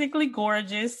amazingly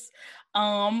gorgeous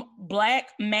black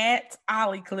matte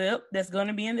Ollie clip that's going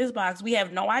to be in this box. We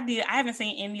have no idea. I haven't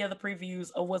seen any other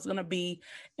previews of what's going to be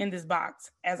in this box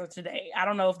as of today. I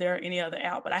don't know if there are any other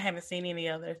out, but I haven't seen any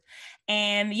others.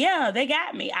 And yeah, they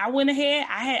got me. I went ahead.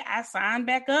 I signed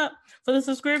back up for the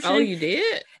subscription. Oh, you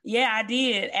did? Yeah, I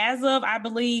did. As of, I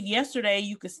believe, yesterday,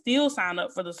 you could still sign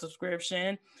up for the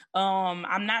subscription.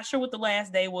 I'm not sure what the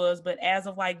last day was, but as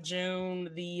of like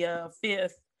June the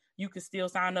 5th, you could still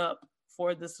sign up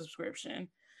for the subscription.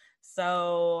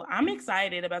 So I'm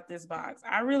excited about this box.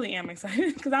 I really am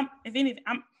excited, because I'm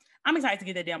excited to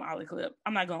get that damn Ollie clip.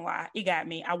 I'm not gonna lie, it got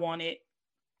me. I want it.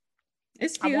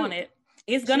 It's cute. I want it.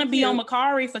 It's gonna be on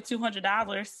Mercari for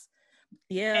 $200.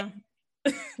 Yeah.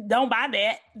 Don't buy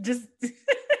that. Just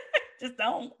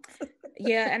don't.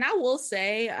 Yeah, and I will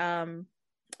say,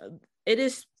 it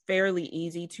is fairly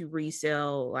easy to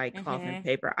resell, like coffin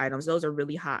paper items. Those are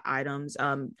really hot items.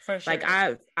 For sure. Like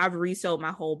I've resold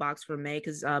my whole box for May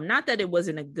because not that it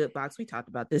wasn't a good box. We talked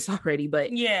about this already, but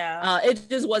it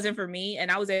just wasn't for me.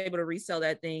 And I was able to resell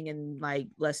that thing in like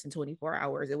less than 24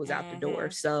 hours. It was out the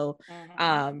door. So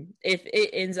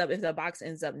if the box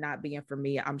ends up not being for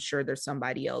me, I'm sure there's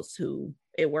somebody else who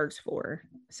it works for.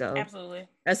 So absolutely,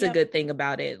 that's a good thing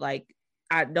about it. Like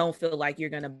I don't feel like you're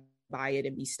gonna buy it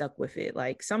and be stuck with it.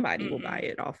 Like somebody will buy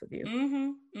it off of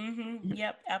you.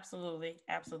 Yep,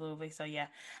 absolutely. So yeah,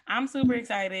 I'm super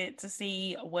excited to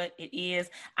see what it is.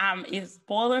 If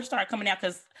spoilers start coming out,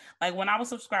 because like when I was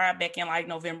subscribed back in like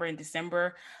November and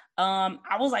December,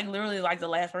 I was like literally like the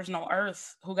last person on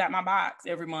earth who got my box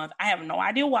every month. I have no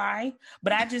idea why,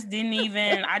 but I just didn't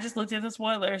even, I just looked at the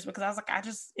spoilers because I was like,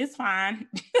 it's fine.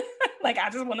 Like,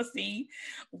 I just want to see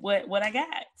what I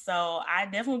got. So I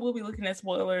definitely will be looking at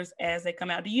spoilers as they come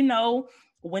out. Do you know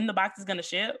when the box is going to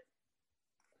ship?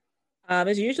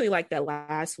 It's usually like that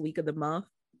last week of the month.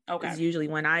 Okay. Is usually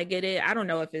when I get it. I don't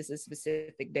know if it's a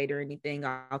specific date or anything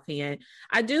offhand.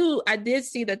 I did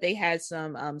see that they had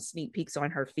some sneak peeks on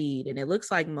her feed, and it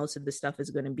looks like most of the stuff is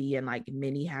going to be in like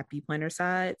mini happy planner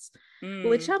sides,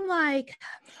 which I'm like,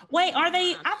 wait, are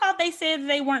they? I thought they said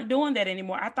they weren't doing that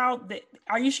anymore. I thought that.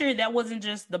 Are you sure that wasn't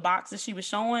just the box that she was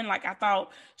showing? Like, I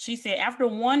thought she said after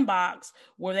one box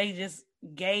where they just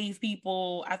gave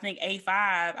people, I think A5,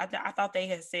 I thought they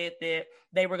had said that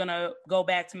they were gonna go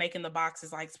back to making the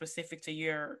boxes like specific to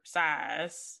your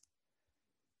size.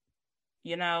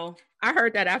 You know, I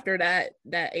heard that after that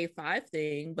A5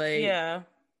 thing, but yeah,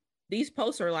 these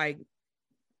posts are like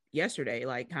yesterday,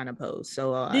 like kind of posts.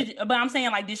 So but I'm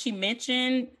saying, like, did she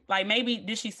mention, like, maybe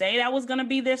did she say that was gonna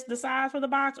be the size for the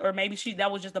box, or maybe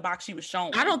that was just the box she was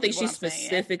showing? I don't think she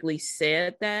specifically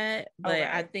said that, but okay.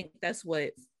 I think that's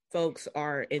what folks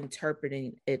are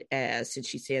interpreting it as, since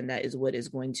she's saying that is what is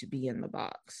going to be in the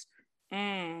box.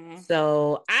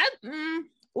 So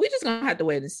we just gonna have to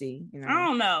wait and see. You know? I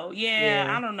don't know. Yeah,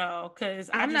 I don't know, because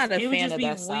I'm not a fan of that. It would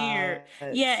just be weird.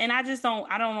 Yeah, and I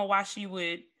don't know why she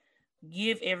would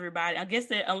give everybody. I guess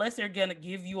that unless they're gonna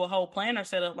give you a whole planner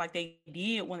setup like they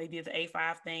did when they did the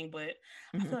A5 thing, but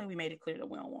I feel like we made it clear that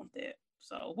we don't want that.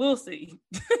 So we'll see.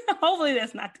 Hopefully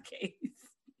that's not the case.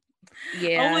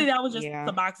 Yeah, hopefully that was just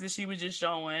the box that she was just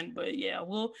showing. But yeah,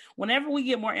 whenever we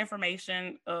get more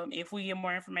information, if we get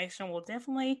more information, we'll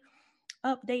definitely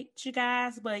update you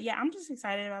guys. But yeah, I'm just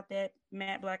excited about that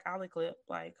Matte Black Ollie clip.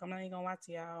 Like, I'm not even gonna lie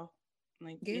to y'all.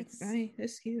 Like,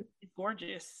 it's cute. It's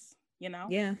gorgeous, you know?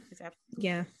 Yeah. It's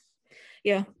absolutely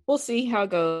yeah. We'll see how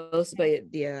it goes.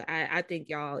 But yeah, I think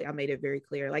y'all made it very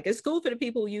clear. Like, it's cool for the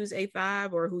people who use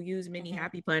A5 or who use Mini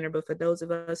Happy Planner, but for those of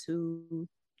us who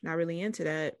not really into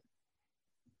that,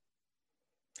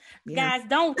 guys,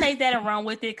 don't take that and run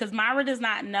with it, because Myra does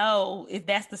not know if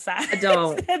that's the size. I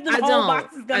don't. The whole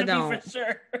box is gonna be for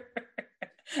sure.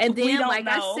 And then, like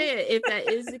I said, if that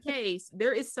is the case,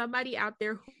 there is somebody out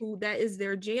there who that is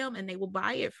their jam and they will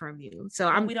buy it from you. So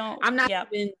I'm not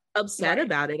even upset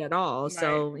about it at all.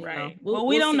 So you know,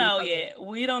 we don't know yet.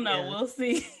 We don't know. We'll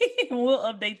see. We'll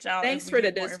update y'all. Thanks for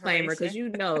the disclaimer, because you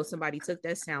know somebody took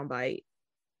that soundbite.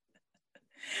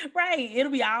 Right,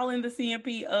 it'll be all in the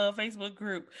CMP Facebook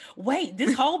group. Wait,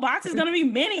 this whole box is gonna be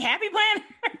Mini Happy Planner.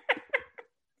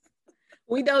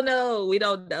 We don't know. No, we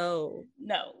don't know.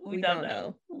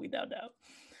 We don't know.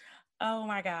 Oh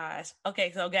my gosh.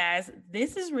 Okay, so guys,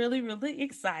 this is really, really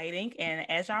exciting. And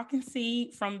as y'all can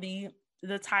see from the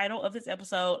title of this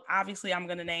episode, obviously I'm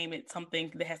going to name it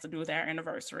something that has to do with our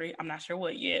anniversary. I'm not sure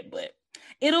what yet, but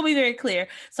it'll be very clear.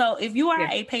 So if you are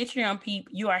a Patreon peep,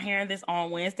 you are hearing this on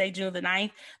Wednesday, June the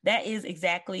 9th. That is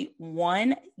exactly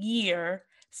 1 year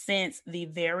since the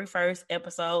very first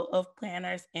episode of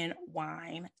Planners and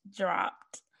Wine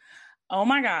dropped. Oh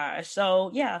my gosh.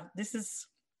 So yeah, this is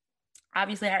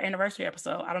obviously our anniversary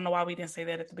episode. I don't know why we didn't say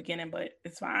that at the beginning, but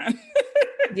it's fine.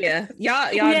 Yeah, y'all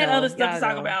we had other stuff to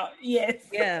talk about. Yes.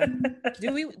 Yeah.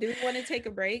 Do we want to take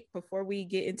a break before we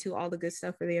get into all the good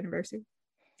stuff for the anniversary?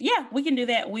 Yeah, we can do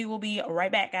that. We will be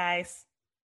right back, guys.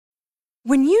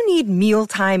 When you need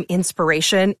mealtime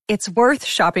inspiration, it's worth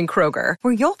shopping Kroger,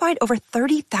 where you'll find over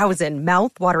 30,000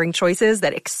 mouth-watering choices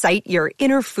that excite your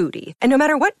inner foodie. And no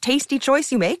matter what tasty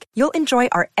choice you make, you'll enjoy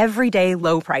our everyday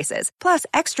low prices, plus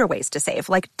extra ways to save,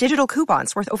 like digital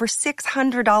coupons worth over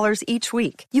 $600 each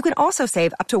week. You can also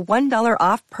save up to $1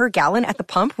 off per gallon at the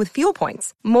pump with fuel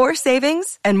points. More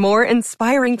savings and more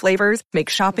inspiring flavors make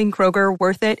shopping Kroger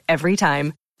worth it every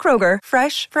time. Kroger,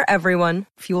 fresh for everyone.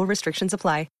 Fuel restrictions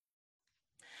apply.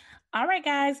 All right,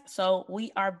 guys. So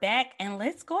we are back, and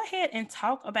let's go ahead and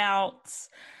talk about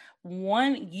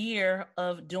 1 year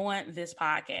of doing this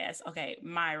podcast. Okay,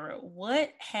 Myra,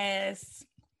 what has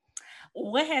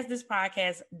this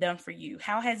podcast done for you?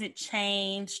 How has it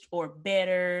changed or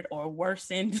bettered or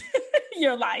worsened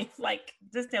your life? Like,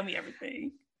 just tell me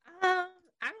everything. I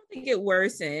don't think it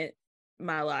worsened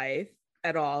my life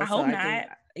at all. I hope not.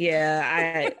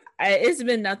 I it's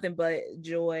been nothing but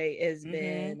joy. It's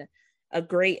been a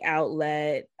great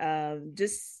outlet,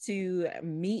 just to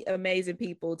meet amazing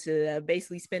people, to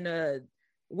basically spend a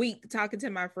week talking to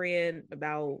my friend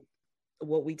about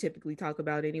what we typically talk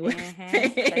about anyway.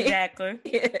 Exactly.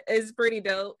 It's pretty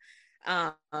dope.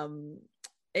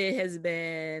 It has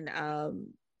been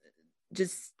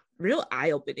just real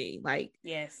eye-opening, like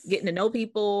getting to know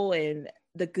people and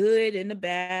the good and the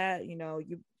bad. You know,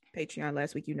 you Patreon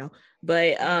last week,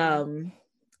 but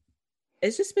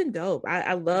it's just been dope.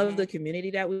 I love the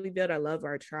community that we built. I love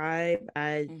our tribe.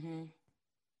 I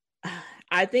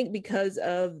think because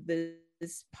of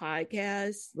this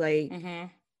podcast, like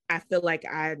I feel like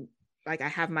I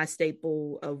have my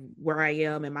staple of where I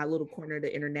am in my little corner of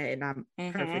the internet, and I'm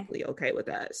perfectly okay with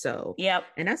that. So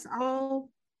and that's all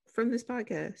from this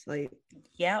podcast. Like,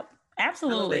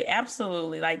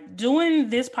 absolutely. Like, doing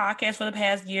this podcast for the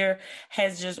past year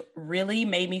has just really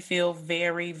made me feel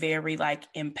very, very like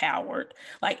empowered.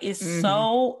 Like, it's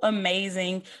so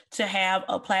amazing to have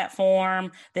a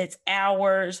platform that's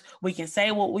ours. We can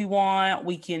say what we want.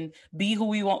 We can be who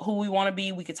we want to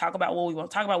be. We can talk about what we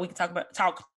want to talk about. We can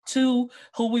talk to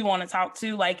who we want to talk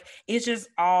to. Like, it's just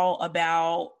all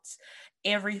about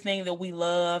everything that we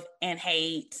love and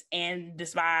hate and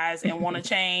despise and want to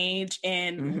change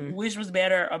and wish was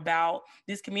better about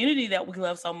this community that we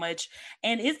love so much.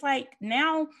 And it's like,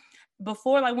 now,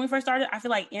 before, like when we first started, I feel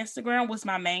like Instagram was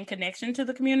my main connection to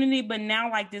the community, but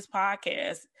now like this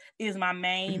podcast is my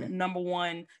main number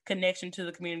one connection to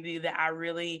the community that I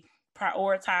really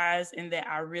prioritize and that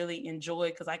I really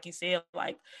enjoy. Because like you said,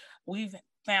 like, we've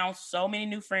found so many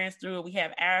new friends through it. We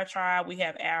have our tribe, we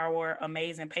have our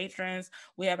amazing patrons,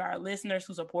 we have our listeners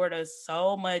who support us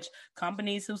so much,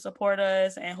 companies who support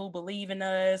us and who believe in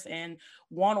us and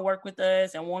want to work with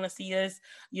us and want to see us,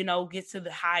 get to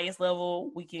the highest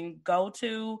level we can go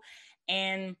to.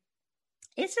 And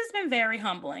it's just been very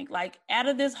humbling. Like, out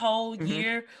of this whole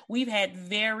year, we've had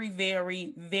very,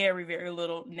 very, very, very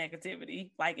little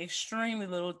negativity, like extremely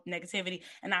little negativity.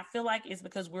 And I feel like it's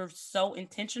because we're so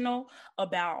intentional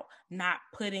about not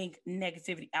putting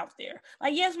negativity out there.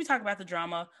 Like, yes, we talk about the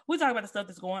drama, we talk about the stuff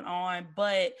that's going on,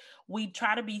 but we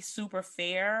try to be super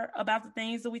fair about the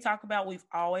things that we talk about. We've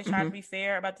always tried to be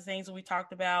fair about the things that we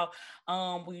talked about.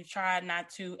 We tried not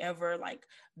to ever like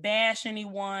bash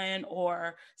anyone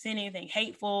or send anything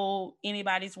hateful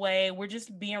anybody's way. We're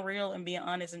just being real and being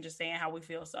honest and just saying how we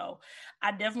feel. So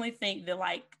I definitely think that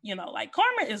like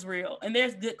karma is real and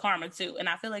there's good karma too. And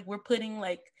I feel like we're putting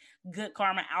like good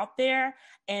karma out there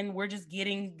and we're just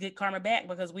getting good karma back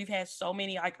because we've had so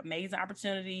many like amazing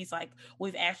opportunities. Like,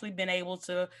 we've actually been able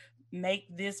to make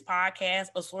this podcast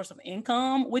a source of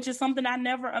income, which is something I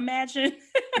never imagined.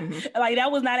 Like,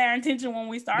 that was not our intention when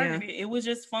we started it. It was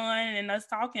just fun and us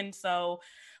talking. So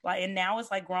like, and now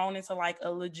it's like grown into like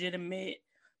a legitimate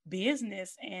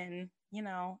business. And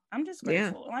I'm just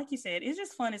grateful. Like you said, it's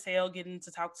just fun as hell getting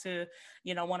to talk to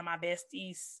one of my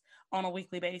besties on a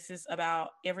weekly basis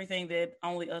about everything that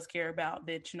only us care about,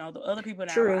 that the other people in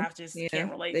our lives just can't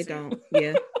relate to.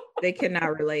 Don't. They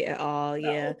cannot relate at all.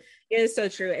 No. It's so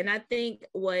true. And I think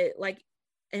what like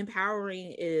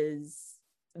empowering is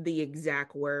the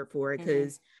exact word for it,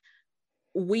 because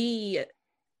we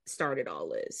started all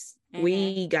this.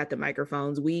 We got the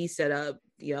microphones, we set up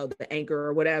the Anchor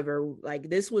or whatever. Like,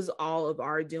 this was all of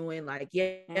our doing. Like,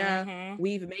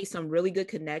 we've made some really good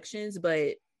connections,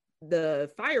 but the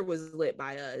fire was lit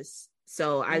by us.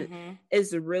 So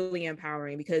it's really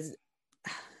empowering, because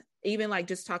even like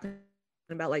just talking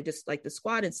about like just like the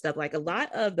squad and stuff, like a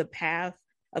lot of the path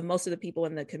of most of the people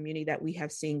in the community that we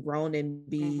have seen grown and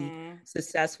be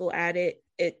successful at it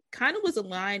kind of was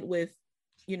aligned with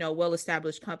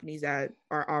well-established companies that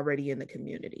are already in the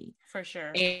community, for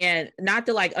sure. And not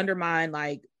to like undermine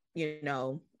like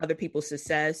other people's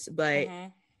success, but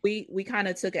we kind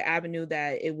of took an avenue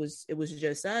that it was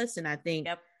just us. And I think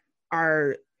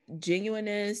our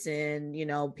genuineness and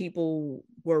people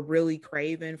were really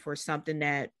craving for something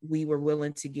that we were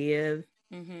willing to give,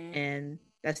 and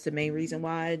that's the main reason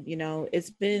why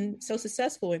it's been so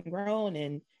successful and grown.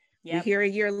 And we're here a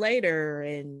year later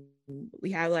and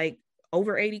we have like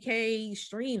over 80K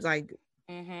streams. Like,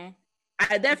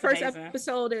 That first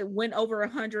episode, it went over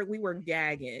 100. We were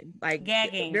gagging.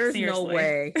 There's seriously. No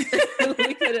way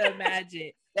we could have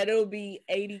imagined that it'll be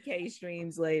 80K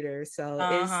streams later. So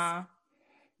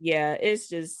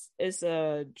it's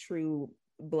a true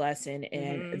blessing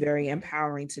and very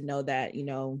empowering to know that,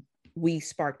 we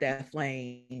sparked that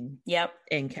flame. Yep.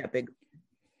 And kept it.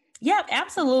 Yep,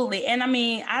 absolutely. And I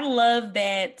mean, I love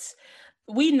that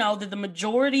we know that the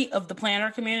majority of the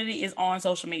planner community is on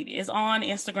social media. It's on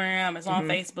Instagram, it's on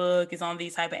Facebook, it's on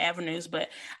these type of avenues. But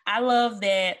I love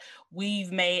that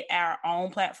we've made our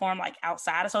own platform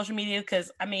outside of social media. Because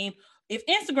I mean, if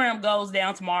Instagram goes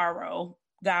down tomorrow,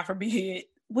 God forbid,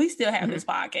 we still have this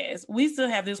podcast. We still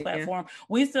have this platform.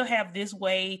 We still have this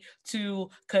way to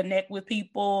connect with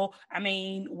people. I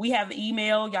mean, we have the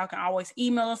email. Y'all can always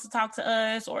email us to talk to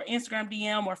us, or Instagram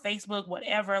DM or Facebook,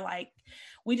 whatever.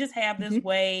 We just have this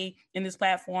way in this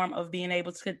platform of being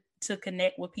able to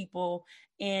connect with people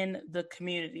in the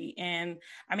community. And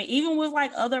I mean, even with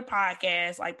other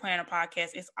podcasts, like Planner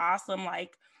Podcasts, it's awesome.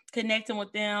 Connecting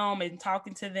with them and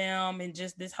talking to them, and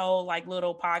just this whole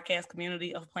little podcast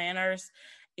community of planners.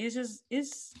 It's just,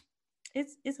 it's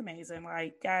amazing.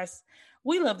 Guys,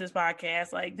 we love this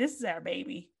podcast. This is our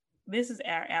baby. This is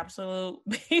our absolute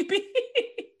baby.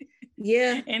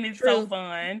 Yeah. And it's so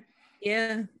fun.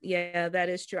 Yeah, that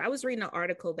is true. I was reading an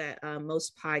article that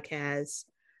most podcasts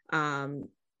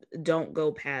don't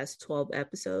go past 12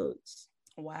 episodes.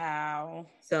 Wow.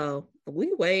 So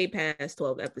we way past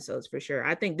 12 episodes for sure.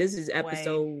 I think this is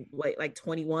episode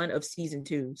 21 of season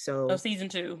 2. So of season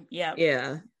 2. Yeah.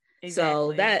 Yeah.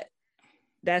 Exactly. So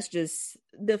that's just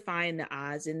defying the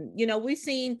odds. And we've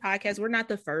seen podcasts. We're not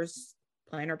the first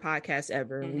planner podcast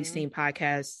ever. We've seen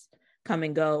podcasts come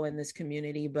and go in this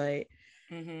community, but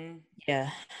yeah,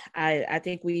 I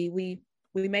think we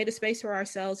made a space for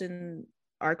ourselves in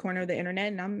our corner of the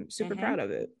internet, and I'm super proud of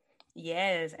it.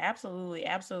 Yes, absolutely.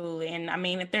 Absolutely. And I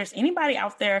mean, if there's anybody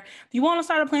out there, if you want to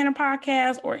start a planner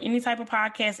podcast or any type of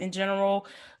podcast in general,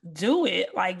 do it.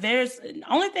 There's the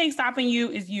only thing stopping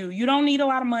you is you. You don't need a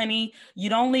lot of money. You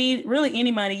don't need really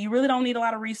any money. You really don't need a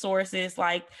lot of resources.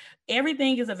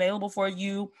 Everything is available for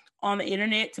you on the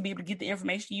internet to be able to get the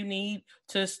information you need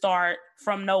to start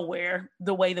from nowhere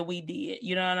the way that we did.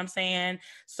 You know what I'm saying?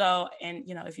 So, and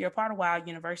if you're a part of Wild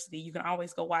University, you can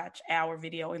always go watch our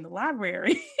video in the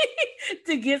library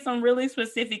to get some really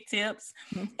specific tips.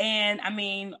 And I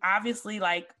mean, obviously,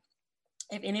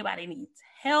 if anybody needs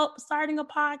help starting a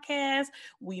podcast,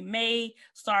 we may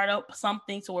start up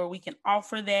something to where we can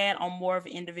offer that on more of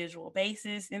an individual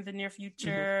basis in the near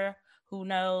future. Who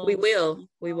knows? We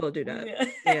will do that.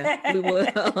 Yeah, we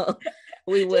will.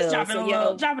 We will. Just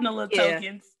dropping a little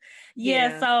tokens.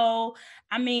 Yeah. So,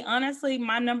 I mean, honestly,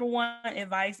 my number one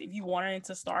advice, if you wanted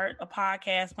to start a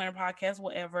podcast, planner podcast,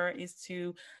 whatever, is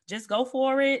to just go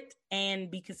for it and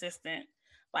be consistent.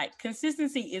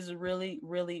 Consistency is really,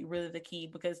 really, really the key,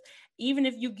 because even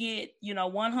if you get,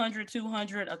 100,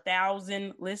 200,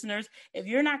 1,000 listeners, if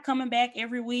you're not coming back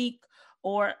every week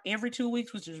or every 2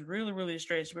 weeks, which is really, really a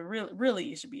stretch, but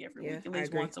really it should be every week, at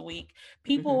least once a week.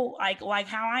 People like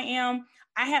how I am.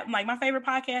 I have my favorite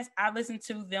podcast. I listen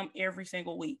to them every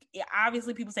single week.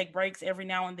 Obviously, people take breaks every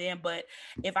now and then, but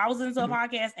if I was listening to a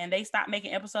podcast and they stopped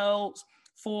making episodes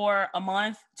for a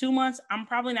month, 2 months, I'm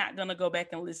probably not gonna go back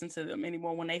and listen to them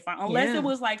anymore when they find, unless it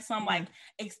was some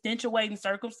extenuating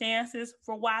circumstances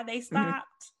for why they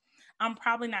stopped. I'm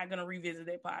probably not going to revisit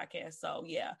that podcast. So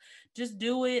yeah, just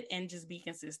do it and just be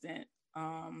consistent.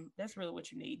 That's really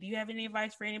what you need. Do you have any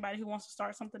advice for anybody who wants to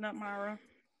start something up, Myra?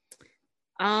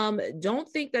 Don't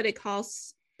think that it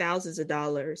costs thousands of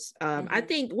dollars. I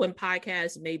think when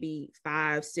podcasts maybe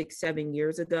 5, 6, 7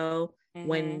 years ago,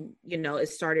 when, it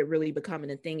started really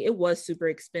becoming a thing, it was super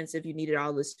expensive. You needed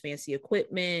all this fancy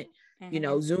equipment.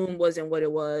 Zoom wasn't what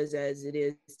it was as it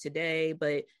is today,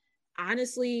 but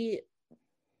honestly,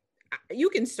 you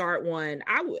can start one.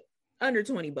 I would under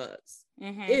 $20,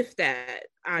 if that.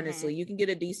 Honestly, you can get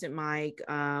a decent mic.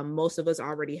 Most of us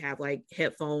already have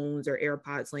headphones or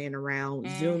AirPods laying around.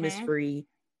 Zoom is free,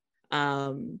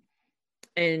 and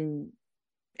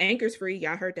Anchor's free.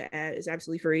 Y'all heard the ad is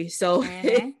absolutely free. So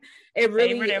it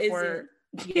really is.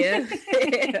 Yeah,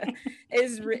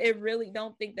 it really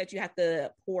don't think that you have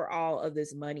to pour all of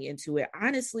this money into it.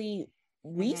 Honestly,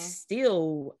 we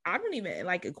still, I don't even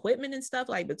equipment and stuff,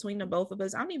 between the both of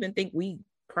us, I don't even think we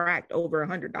cracked over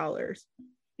 $100.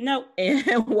 Nope.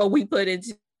 And what we put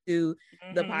into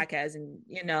the podcast,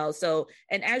 and so,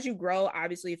 and as you grow,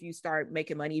 obviously, if you start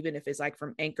making money, even if it's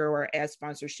from Anchor or as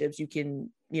sponsorships, you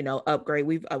can upgrade.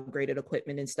 We've upgraded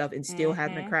equipment and stuff and still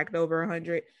haven't cracked over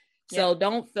 100. So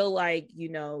don't feel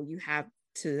you have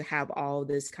to have all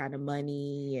this kind of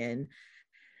money and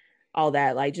all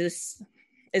that. Like, just,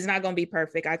 it's not going to be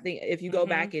perfect. I think if you go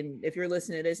back and if you're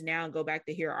listening to this now and go back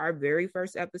to hear our very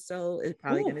first episode, it's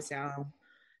probably going to sound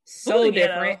so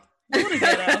different. But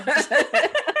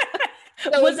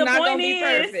the point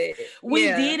is, we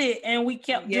did it and we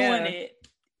kept doing it.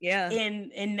 Yeah.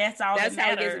 And that's all that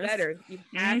matters. How it gets better.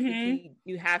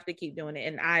 You have to keep doing it.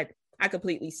 And I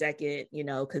completely second,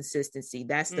 consistency.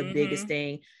 That's the biggest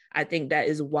thing. I think that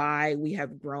is why we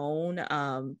have grown.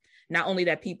 Not only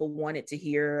that people wanted to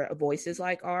hear voices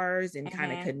like ours and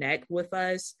kind of connect with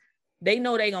us, they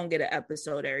know they're going to get an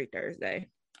episode every Thursday.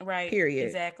 Right. Period.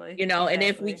 Exactly. And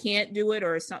if we can't do it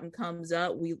or if something comes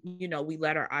up, we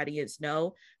let our audience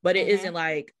know. But it isn't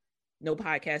like no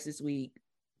podcast this week,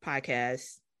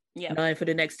 podcast. Yeah. None for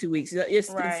the next 2 weeks. It's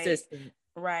consistent.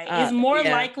 Right. It's more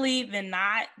likely than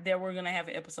not that we're going to have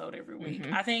an episode every week.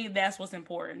 I think that's what's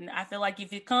important. I feel like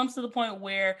if it comes to the point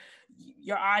where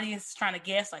your audience is trying to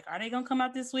guess, like, are they going to come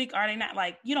out this week? Are they not?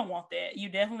 Like, you don't want that. You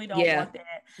definitely don't want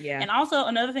that. Yeah. And also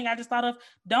another thing I just thought of,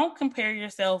 don't compare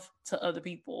yourself to other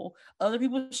people's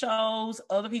shows,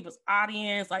 other people's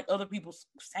audience, like other people's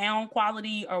sound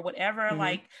quality or whatever.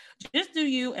 Like, just do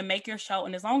you and make your show.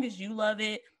 And as long as you love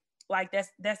it, like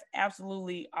that's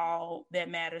absolutely all that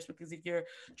matters, because if you're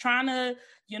trying to,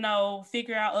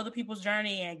 figure out other people's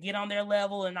journey and get on their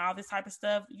level and all this type of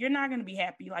stuff, you're not going to be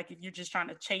happy. Like if you're just trying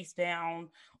to chase down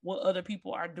what other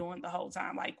people are doing the whole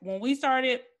time. Like when we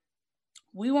started,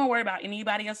 we weren't worried about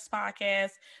anybody else's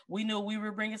podcast. We knew we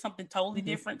were bringing something totally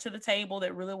different to the table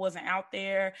that really wasn't out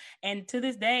there. And to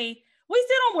this day, we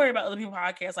still don't worry about other people's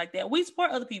podcasts like that. We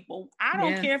support other people. I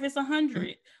don't care if it's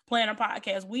 100 playing a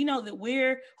podcast. We know that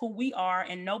we're who we are,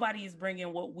 and nobody is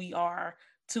bringing what we are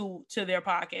to their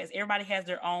podcast. Everybody has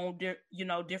their own,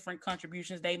 different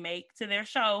contributions they make to their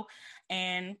show,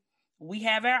 and we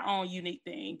have our own unique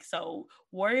thing. So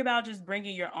worry about just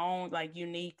bringing your own like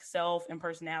unique self and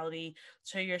personality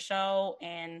to your show.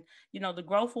 And, the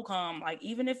growth will come, like,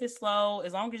 even if it's slow,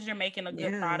 as long as you're making a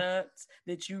good product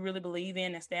that you really believe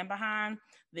in and stand behind,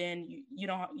 then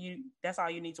that's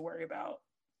all you need to worry about.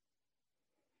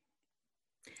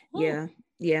 Ooh.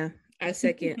 Yeah. I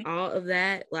second all of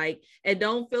that. Like, and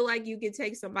don't feel like you can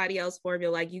take somebody else's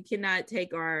formula. Like, you cannot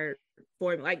take our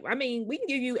formula. Like, I mean, we can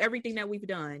give you everything that we've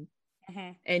done.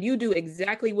 And you do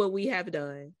exactly what we have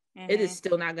done. It is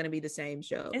still not going to be the same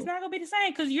show. It's not going to be the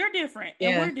same because you're different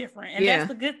and we're different, and that's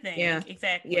the good thing.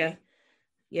 Exactly.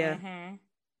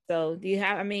 So do you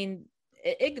have? I mean,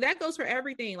 that goes for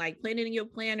everything. Like planning in your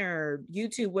planner,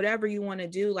 YouTube, whatever you want to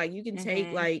do. Like you can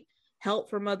take like help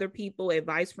from other people,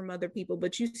 advice from other people,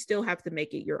 but you still have to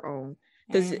make it your own.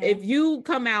 Because if you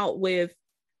come out with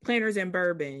planners and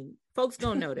bourbon, folks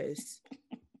don't notice.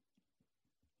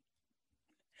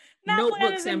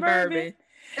 Notebooks and bourbon.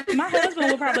 My husband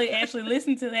will probably actually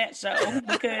listen to that show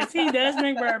because he does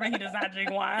drink bourbon. He does not drink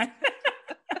wine.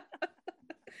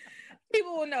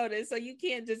 People will notice. So you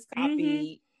can't just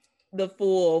copy the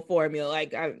full formula.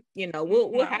 Like,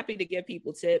 we're happy to give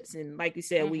people tips. And like you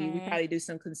said, we probably do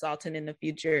some consulting in the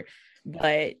future,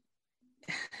 but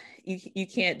you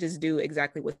can't just do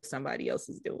exactly what somebody else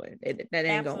is doing. That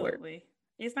ain't going to work.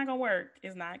 It's not going to work.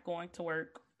 It's not going to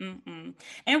work. And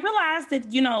realize that,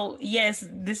 yes,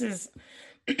 this is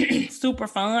super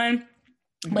fun,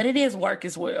 but it is work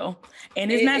as well.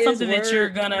 And it's not something that you're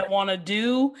going to want to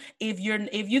do if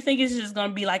you think it's just going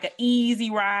to be like an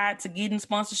easy ride to getting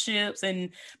sponsorships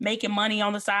and making money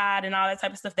on the side and all that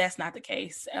type of stuff. That's not the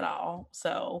case at all.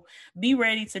 So be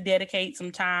ready to dedicate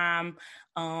some time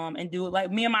and do it.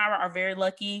 Like me and Myra are very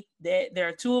lucky that there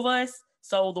are two of us.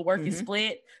 So the work is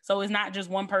split. So it's not just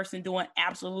one person doing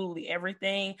absolutely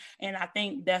everything. And I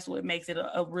think that's what makes it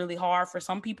a really hard for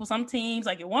some people, some teams.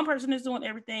 Like if one person is doing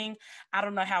everything, I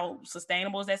don't know how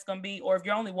sustainable that's going to be. Or if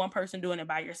you're only one person doing it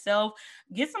by yourself,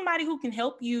 get somebody who can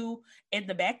help you at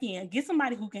the back end. Get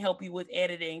somebody who can help you with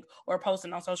editing or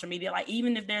posting on social media. Like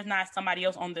even if there's not somebody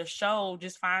else on the show,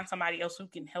 just find somebody else who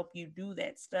can help you do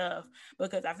that stuff.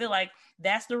 Because I feel like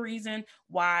that's the reason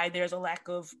why there's a lack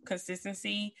of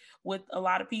consistency with a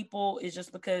lot of people, is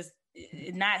just because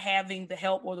not having the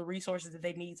help or the resources that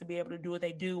they need to be able to do what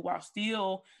they do while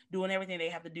still doing everything they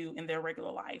have to do in their regular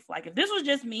life. Like if this was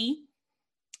just me,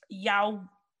 y'all,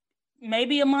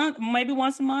 maybe a month, maybe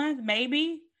once a month,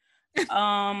 maybe. If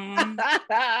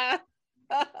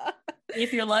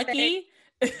you're lucky.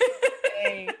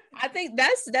 Hey, I think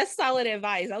that's solid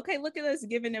advice. Okay, look at us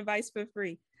giving advice for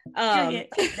free.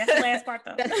 That's the last part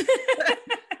though.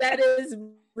 That is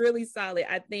really solid.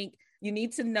 I think you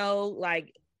need to know,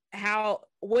 like,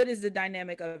 what is the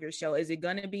dynamic of your show? Is it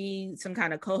going to be some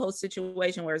kind of co-host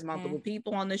situation where there's multiple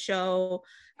people on the show?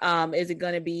 Is it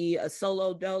going to be a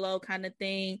solo dolo kind of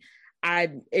thing?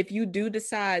 If you do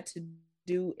decide to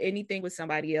do anything with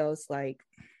somebody else, like,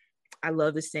 I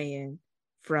love the saying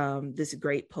from this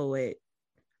great poet.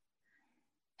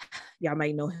 Y'all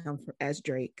might know him as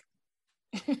Drake,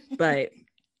 but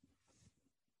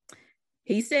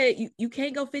he said you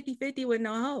can't go 50-50 with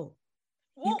no hoe.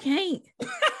 You can't.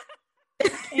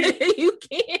 You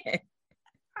can't.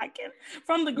 I can.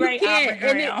 From the great Aubrey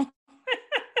Graham.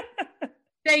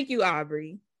 Thank you,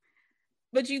 Aubrey.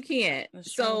 But you can't.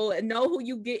 So know who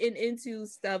you getting into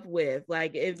stuff with.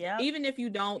 Like, even if you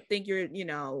don't think you're,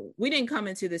 we didn't come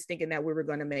into this thinking that we were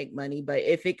going to make money, but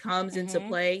if it comes into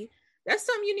play, that's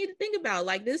something you need to think about.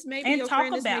 Like, this may be your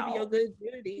friend, this may be your good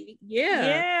duty.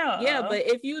 Yeah. But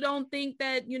if you don't think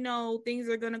that, things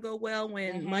are going to go well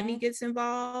when money gets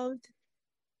involved,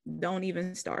 don't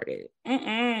even start it.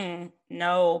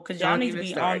 No, because y'all need to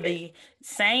be on the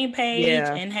same page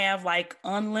and have like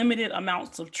unlimited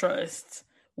amounts of trust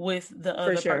with the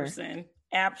other person.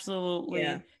 Absolutely.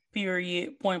 Yeah.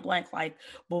 Period. Point blank. Like,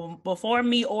 before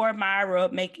me or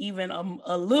Myra make even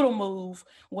a little move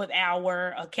with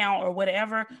our account or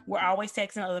whatever, we're always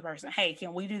texting the other person, hey,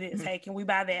 can we do this? Hey, can we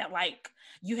buy that? Like,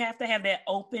 you have to have that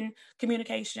open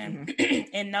communication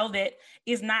and know that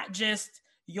it's not just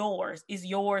yours, is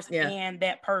yours and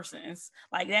that person's.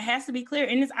 Like, that has to be clear.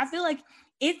 And I feel like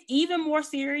it's even more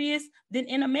serious than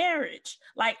in a marriage.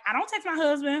 Like, I don't text my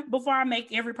husband before I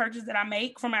make every purchase that I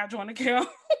make from our joint account.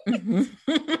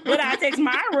 But I text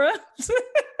Myra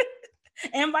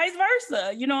and vice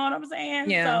versa. You know what I'm saying?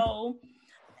 Yeah. So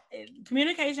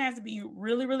communication has to be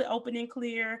really, really open and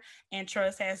clear, and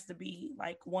trust has to be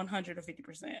like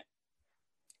 150%.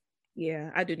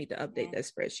 Yeah, I do need to update that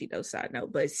spreadsheet though, side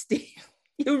note, but still,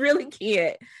 you really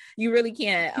can't. You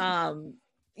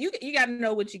got to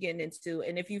know what you're getting into.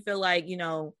 And if you feel like,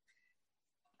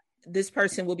 this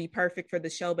person will be perfect for the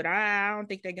show, but I don't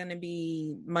think they're going to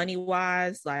be money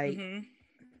wise, like,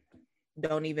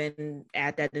 don't even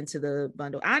add that into the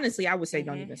bundle. Honestly, I would say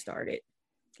don't even start it.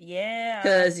 Yeah.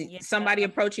 Because somebody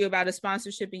approach you about a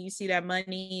sponsorship and you see that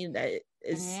money, that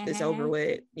it's over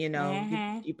with, you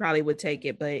probably would take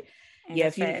it. But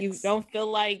if you don't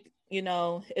feel like,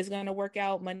 it's going to work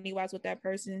out money wise with that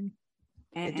person,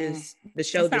 the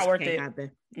show just can't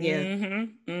happen. Yeah.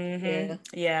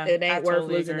 Yeah. It ain't worth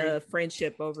losing a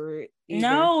friendship over it either.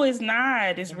 No, it's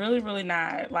not. It's really, really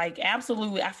not. Like,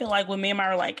 absolutely. I feel like with me and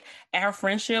Myra, like, our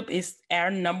friendship is our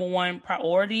number one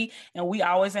priority. And we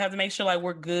always have to make sure like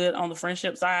we're good on the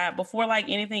friendship side before like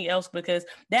anything else, because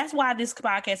that's why this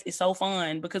podcast is so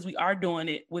fun, because we are doing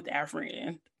it with our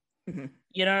friend.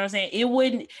 You know what I'm saying? It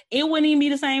wouldn't even be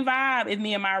the same vibe if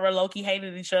me and Myra low-key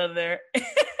hated each other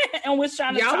and was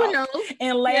trying to talk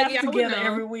and laugh together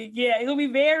every week. Yeah, it would be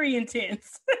very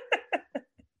intense.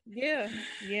 Yeah.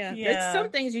 There's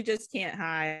some things you just can't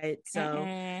hide. So,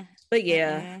 but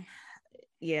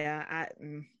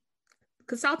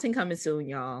consulting coming soon,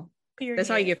 y'all. Period. That's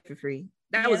all you get for free.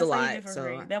 That was a lot.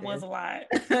 So that was a lot.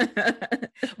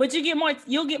 But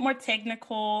you'll get more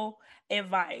technical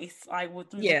advice, like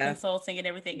through the consulting and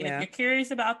everything. And if you're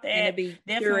curious about that, and it'll be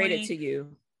curated to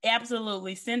you.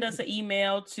 Absolutely. Send us an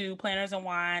email to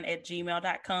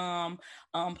plannersandwine@gmail.com.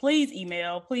 Please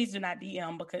email. Please do not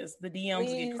DM, because the DMs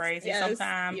get crazy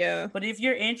sometimes. Yeah. But if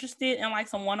you're interested in like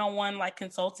some one-on-one like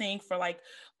consulting for like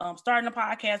starting a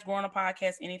podcast, growing a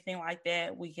podcast, anything like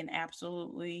that, we can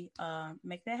absolutely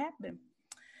make that happen.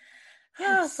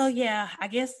 So I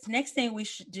guess next thing we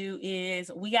should do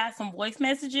is, we got some voice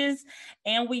messages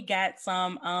and we got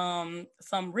some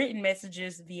written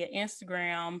messages via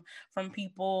Instagram from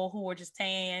people who were just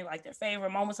saying like their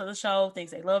favorite moments of the show,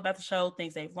 things they love about the show,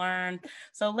 things they've learned.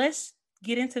 So let's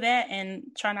get into that and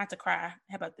try not to cry.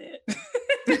 How about that?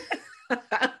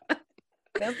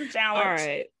 That's the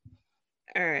challenge.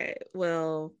 All right.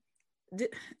 Well,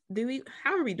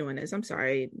 how are we doing this? I'm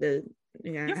sorry. I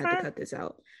had to cut this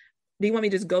out. Do you want me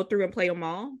to just go through and play them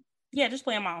all? Yeah, just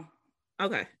play them all.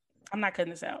 Okay. I'm not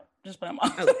cutting this out. Just play them all.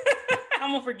 Okay.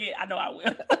 I'm going to forget. I know I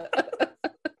will.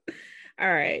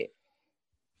 All right.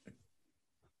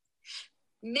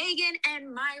 Megan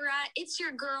and Myra, it's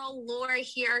your girl Laura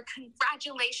here.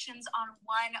 Congratulations on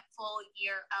 1 full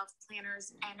year of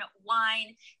Planners and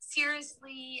Wine.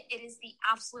 Seriously, it is the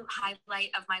absolute highlight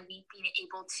of my week, being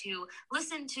able to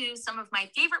listen to some of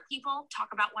my favorite people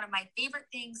talk about one of my favorite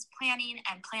things, planning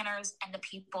and planners and the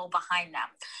people behind them.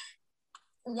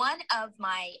 One of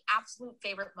my absolute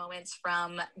favorite moments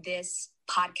from this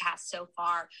podcast so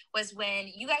far was when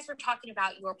you guys were talking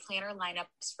about your planner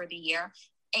lineups for the year.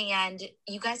 And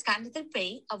you guys got into the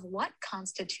debate of what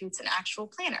constitutes an actual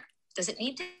planner. Does it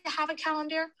need to have a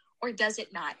calendar or does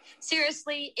it not?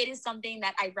 Seriously, it is something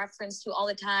that I reference to all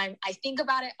the time. I think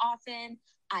about it often.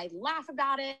 I laugh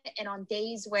about it. And on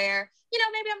days where,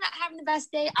 maybe I'm not having the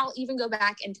best day, I'll even go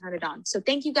back and turn it on. So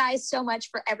thank you guys so much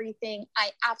for everything.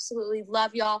 I absolutely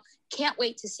love y'all. Can't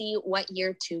wait to see what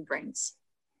year 2 brings.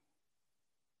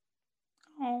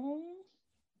 Oh,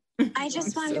 I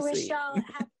just wanted to wish y'all a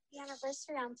happy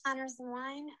anniversary on Planners and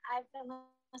Wine. I've been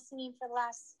listening for the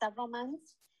last several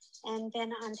months and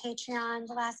been on Patreon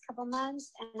the last couple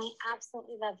months, and I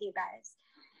absolutely love you guys.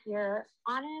 You're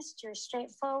honest, you're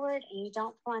straightforward, and you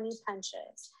don't pull any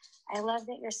punches. I love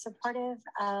that you're supportive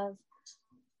of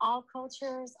all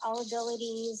cultures, all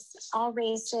abilities, all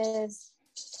races.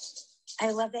 I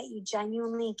love that you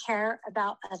genuinely care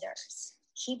about others.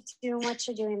 Keep doing what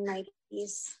you're doing,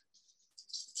 ladies.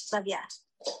 Love ya.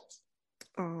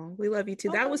 Oh, we love you too.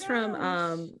 That was from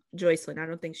Joycelyn. I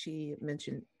don't think she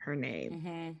mentioned her name.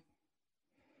 Mm-hmm.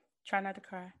 Try not to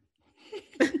cry.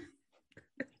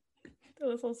 That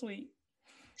was so sweet.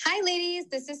 Hi, ladies.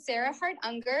 This is Sarah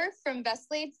Hart-Unger from Best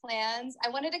Laid Plans. I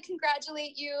wanted to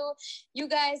congratulate you. You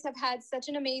guys have had such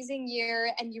an amazing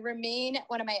year, and you remain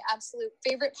one of my absolute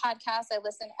favorite podcasts. I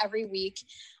listen every week.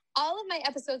 All of my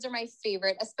episodes are my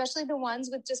favorite, especially the ones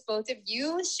with just both of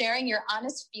you sharing your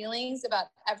honest feelings about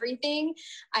everything.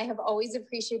 I have always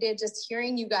appreciated just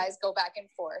hearing you guys go back and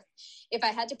forth. If I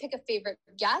had to pick a favorite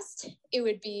guest, it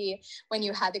would be when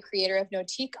you had the creator of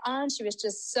Notique on. She was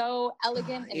just so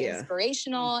elegant and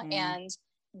inspirational and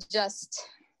just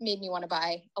made me want to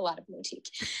buy a lot of Notique.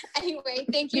 Anyway,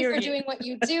 thank you for doing what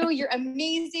you do. You're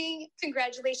amazing.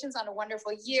 Congratulations on a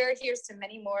wonderful year. Here's to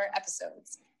many more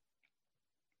episodes.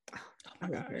 Oh my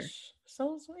gosh,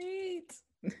 so sweet.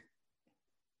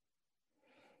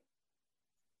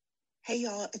 Hey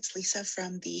y'all, it's Lisa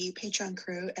from the Patreon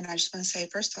crew, and I just want to say,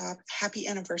 first off, happy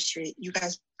anniversary. You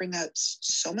guys bring us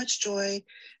so much joy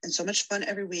and so much fun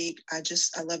every week. I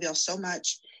love y'all so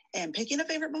much. And picking a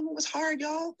favorite moment was hard,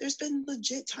 y'all. There's been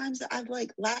legit times that I've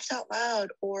laughed out loud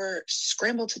or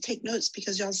scrambled to take notes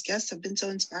because y'all's guests have been so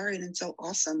inspiring and so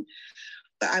awesome.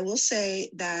 But I will say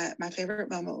that my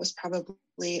favorite moment was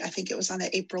probably, I think it was on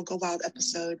the April Go Wild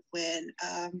episode when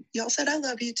y'all said I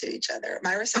love you to each other.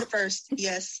 Myra said it first.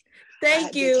 Yes.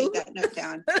 Thank you. Take that note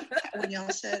down. When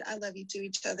y'all said I love you to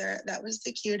each other, that was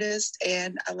the cutest,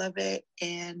 and I love it.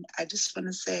 And I just want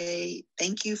to say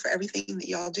thank you for everything that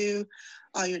y'all do,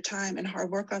 all your time and hard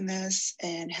work on this,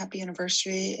 and happy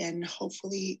anniversary, and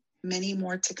hopefully many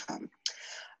more to come.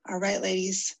 All right,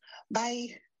 ladies.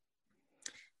 Bye.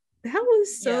 That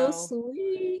was so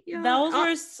sweet. Y'all. Those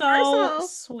were so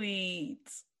sweet.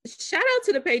 Shout out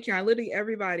to the Patreon. Literally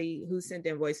everybody who sent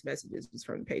in voice messages was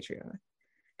from the Patreon.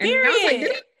 And Period. I was like,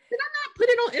 did I not put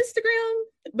it on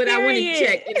Instagram? But I went and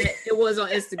checked, and it was on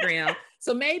Instagram.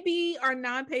 So maybe our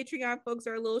non-Patreon folks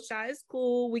are a little shy. It's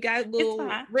cool. We got little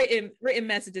written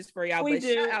messages for y'all. But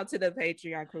shout out to the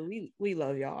Patreon crew. We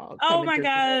love y'all. Oh my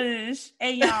gosh.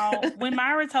 Hey y'all, when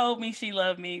Myra told me she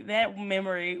loved me, that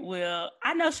memory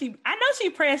I know she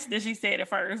pressed that she said it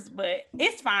first, but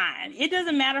it's fine. It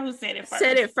doesn't matter who said it first.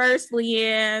 Said it first,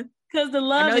 Leanne. Because the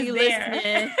love is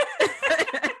there.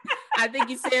 I think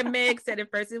you said Meg said it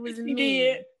first. It was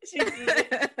me. She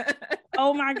did.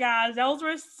 Oh my gosh, those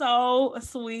were so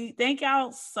sweet. Thank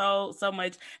y'all so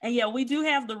much. And yeah, we do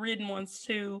have the written ones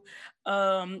too.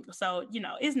 So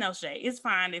it's no shade. It's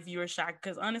fine if you're shy,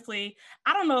 because honestly,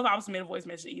 I don't know if I was submit a voice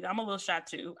message either. I'm a little shy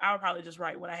too. I would probably just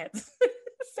write what I had to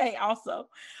say also.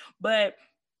 But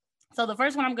so the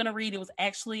first one I'm going to read, it was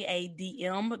actually a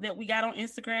DM that we got on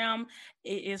Instagram.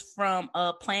 It is from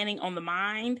Planning on the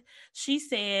Mind. She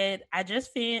said, I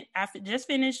just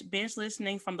finished binge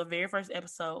listening from the very first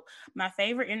episode. My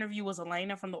favorite interview was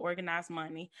Elena from the Organized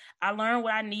Money. I learned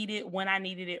what I needed when I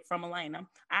needed it from Elena.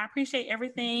 I appreciate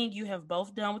everything you have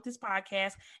both done with this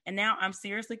podcast. And now I'm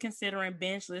seriously considering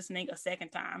binge listening a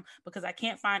second time because I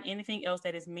can't find anything else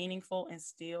that is meaningful and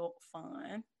still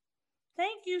fun.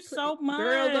 Thank you so much.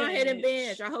 Girl, go ahead and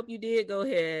binge. I hope you did go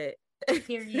ahead.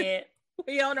 Period.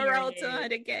 We on the road to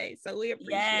 100K, so we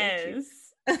appreciate you.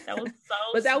 That was so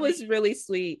but that was really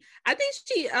sweet. I think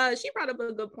she brought up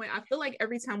a good point. I feel like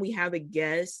every time we have a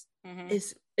guest,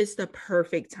 it's the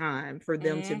perfect time for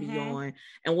them to be on.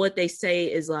 And what they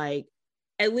say is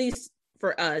at least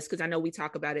for us, because I know we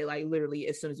talk about it literally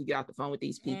as soon as we get off the phone with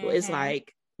these people, it's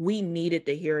we needed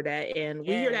to hear that, and we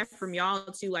hear that from y'all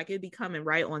too. It'd be coming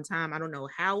right on time. I don't know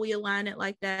how we align it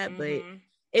like that, but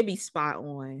it'd be spot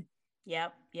on.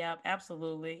 Yep,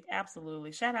 absolutely.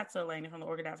 Shout out to Elena from the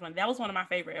Organized Money. That was one of my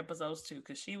favorite episodes too,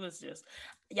 because she was just,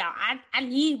 yeah, I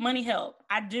need money help.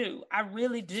 I do. I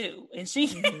really do. And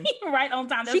she right on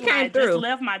time. That's she when I through. just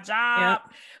left my job.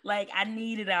 Yep. Like I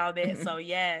needed all that. So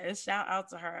yeah, shout out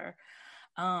to her.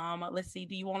 Let's see.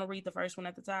 Do you want to read the first one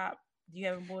at the top? Do you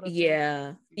have it pulled up?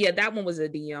 Yeah, that one was a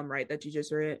DM, right? That you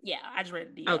just read. Yeah, I just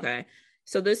read the DM. Okay.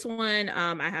 So this one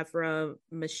I have from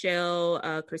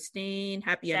Michelle Christine.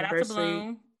 Happy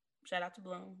anniversary. Shout out to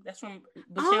Bloom. That's from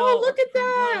Michelle. Oh, look at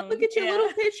that. Bloom. Look at your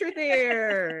little picture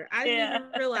there. I didn't even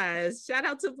realize. Shout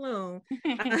out to Bloom.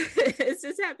 It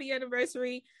says happy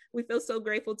anniversary. We feel so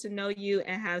grateful to know you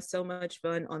and have so much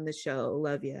fun on the show.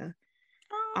 Love you.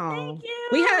 Oh, thank you.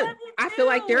 We had, I feel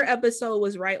like their episode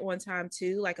was right on time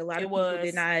too. Like a lot of people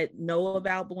did not know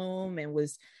about Bloom and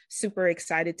was super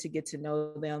excited to get to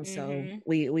know them. So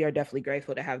we are definitely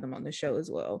grateful to have them on the show as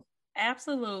well.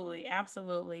 Absolutely.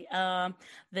 The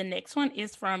next one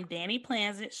is from Danny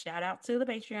Plans It. Shout out to the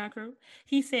Patreon crew.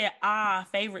 He said,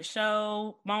 favorite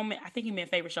show moment. I think he meant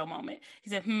favorite show moment. He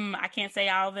said, I can't say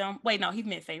all of them. Wait, no, he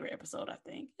meant favorite episode, I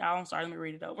think. I'm sorry, let me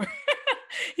read it over.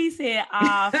 He said,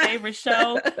 favorite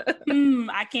show.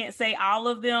 I can't say all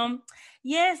of them.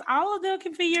 Yes, all of them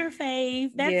can be your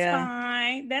fave.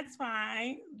 That's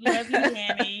fine. Love you,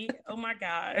 Danny. Oh my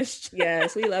gosh.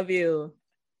 Yes, we love you.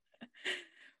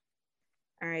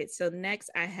 All right, so next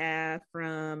I have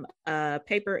from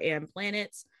Paper and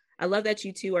Planets. I love that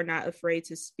you two are not afraid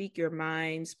to speak your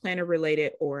minds, planner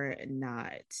related or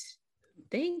not.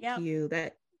 Thank you.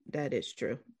 That is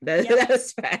true.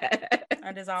 That's fact.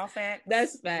 That is all facts.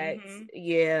 That's facts.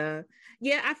 Yeah.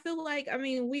 I feel like, I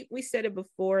mean, we said it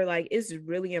before, like it's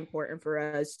really important for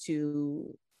us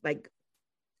to like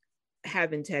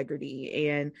have integrity,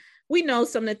 and we know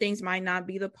some of the things might not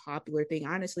be the popular thing.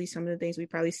 Honestly, some of the things we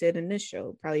probably said in this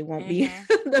show probably won't be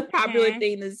the popular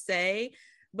thing to say,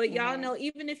 but y'all know,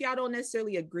 even if y'all don't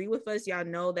necessarily agree with us, y'all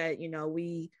know that,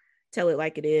 we tell it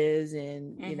like it is,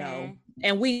 and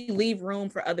and we leave room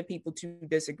for other people to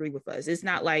disagree with us. It's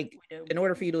not like in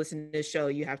order for you to listen to this show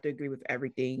you have to agree with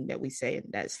everything that we say, and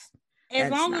that's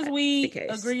as long as we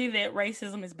agree that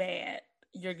racism is bad,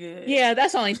 you're good. Yeah,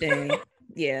 that's the only thing.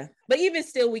 Yeah, but even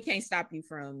still, we can't stop you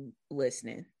from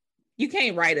listening. You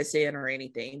can't write us in or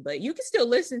anything, but you can still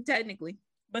listen technically.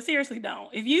 But seriously, don't.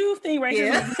 If you think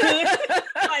racism is good,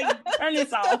 like turn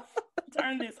this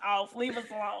off. Leave us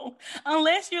alone.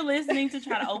 Unless you're listening to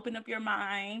try to open up your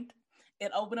mind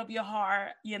and open up your heart,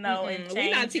 and change.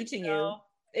 We're not teaching you.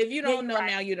 If you don't know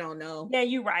now, you don't know. Yeah,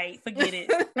 you're right. Forget it.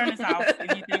 Turn this off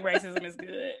if you think racism is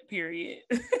good. Period.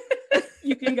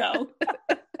 You can go.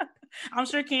 I'm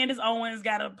sure Candace Owens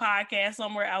got a podcast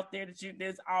somewhere out there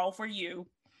that's all for you.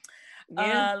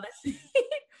 Yeah. Let's see.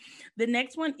 The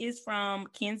next one is from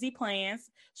Kenzie Plans.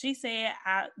 She said,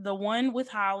 the one with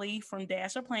Holly from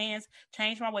Dasher Plans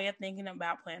changed my way of thinking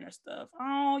about planner stuff.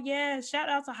 Oh, yeah. Shout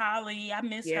out to Holly. I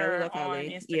miss her on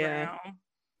Instagram.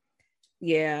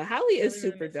 Yeah. Holly is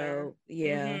super dope.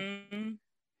 Yeah.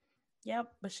 Yep.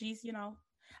 But she's,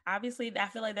 obviously, I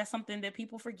feel like that's something that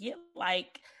people forget.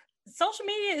 Like, social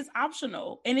media is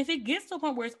optional, and if it gets to a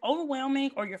point where it's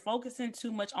overwhelming or you're focusing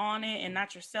too much on it and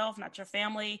not yourself, not your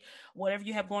family, whatever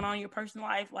you have going on in your personal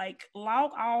life, like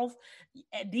log off,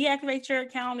 deactivate your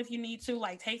account if you need to,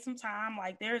 like take some time.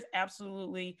 Like there's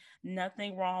absolutely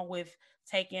nothing wrong with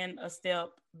taking a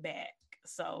step back.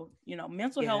 So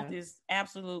mental health is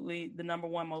absolutely the number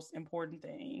one most important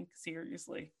thing.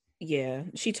 Seriously. Yeah,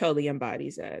 she totally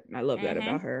embodies that. I love that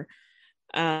about her.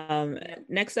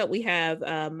 Next up we have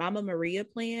Mama Maria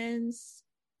Plans.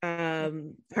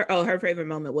 Her favorite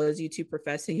moment was you two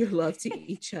professing your love to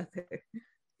each other.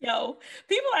 Yo,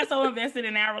 people are so invested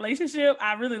in our relationship.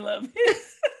 I really love it.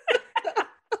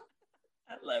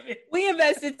 I love it. We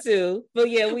invested too, but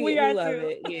yeah, we love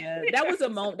it. Yeah, that was a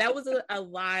moment. That was a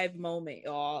live moment,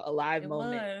 y'all. A live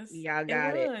moment. Y'all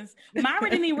got it. Myra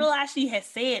didn't even realize she had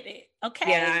said it.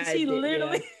 Okay, yeah, she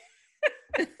literally.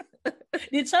 Yeah.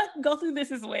 Did Chuck go through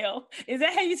this as well? Is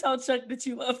that how you told Chuck that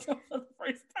you loved him for the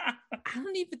first time? I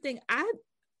don't even think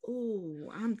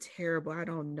I'm terrible. I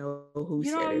don't know who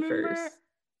said it first.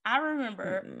 I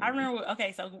remember.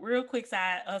 Okay, so real quick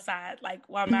aside, like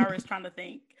while Myra is trying to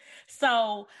think.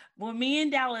 So when me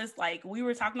and Dallas, like we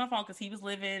were talking on the phone because he was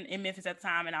living in Memphis at the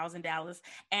time and I was in Dallas,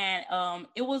 and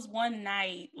it was one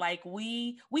night like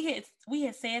we had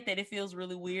said that it feels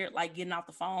really weird like getting off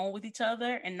the phone with each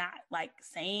other and not like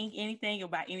saying anything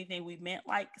about anything we meant,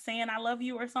 like saying I love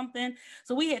you or something.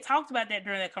 So we had talked about that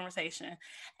during that conversation,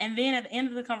 and then at the end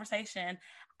of the conversation,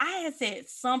 I had said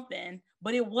something,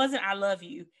 but it wasn't I love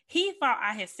you. He thought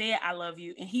I had said I love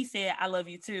you, and he said I love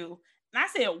you too. And I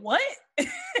said, what? He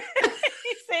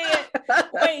said,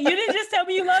 wait, you didn't just tell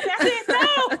me you love me? I said, no.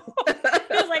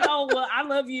 He was like, oh, well, I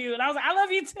love you. And I was like, I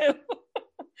love you too.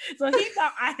 So he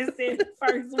thought I had said it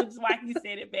first, which is why he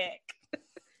said it back.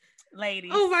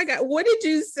 Ladies. Oh my God. What did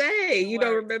you say? You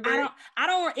don't remember? I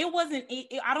don't, it wasn't,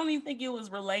 I don't even think it was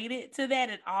related to that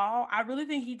at all. I really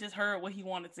think he just heard what he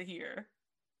wanted to hear.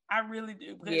 I really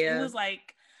do. Because it was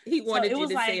like, he wanted you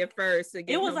to say it first.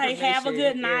 It was like, have a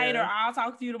good night, or I'll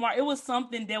talk to you tomorrow. It was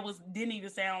something that didn't even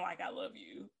sound like I love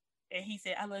you. And he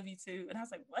said, I love you too. And I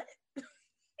was like, what?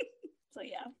 So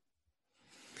yeah.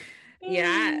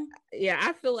 Yeah.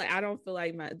 I feel like, I don't feel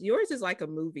like yours is like a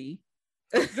movie.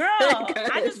 Girl,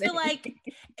 I just feel like,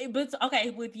 but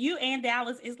okay, with you and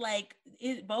Dallas, it's like,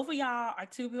 both of y'all are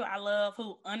two people I love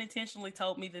who unintentionally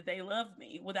told me that they loved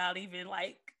me without even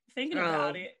like thinking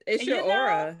about it. It's your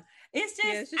aura. It's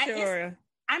just, it's your aura.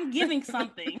 I'm giving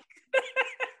something.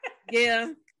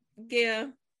 Yeah.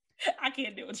 I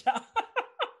can't do it,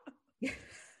 y'all.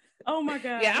 Oh my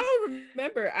God. Yeah,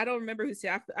 I don't remember who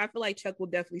said. I feel like Chuck will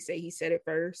definitely say he said it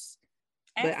first.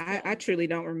 But I truly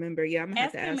don't remember. Yeah, I'm gonna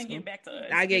have to ask him. Get back to us.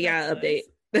 I'll get y'all an update.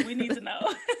 We need to know.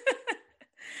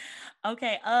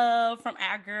 Okay, from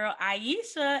our girl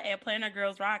Aisha at Planner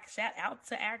Girls Rock. Shout out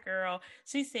to our girl.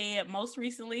 She said most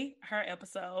recently her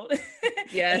episode.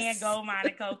 Yes. And Gold Mine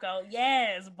and Coco.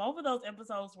 Yes, both of those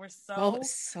episodes were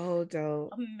so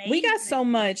dope. Amazing. We got so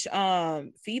much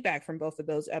feedback from both of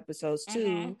those episodes too.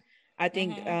 Mm-hmm. I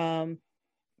think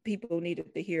people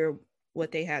needed to hear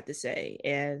what they had to say,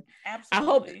 and absolutely. I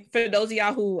hope for those of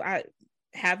y'all who I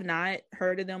have not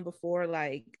heard of them before,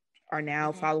 like are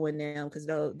now following them, because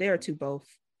they are both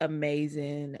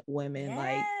amazing women.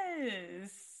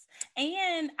 Yes. Like,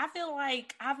 and I feel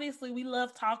like obviously we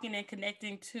love talking and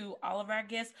connecting to all of our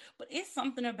guests, but it's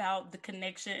something about the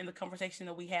connection and the conversation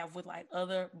that we have with like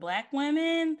other Black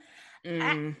women.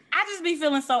 I just be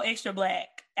feeling so extra Black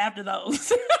after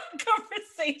those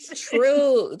conversations.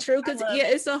 True, because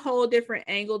it's a whole different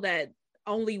angle that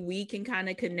only we can kind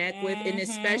of connect with, and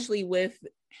especially with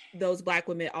those Black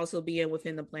women also being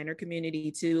within the planner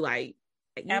community too. Like,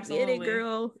 you absolutely. Get it,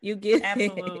 girl. You get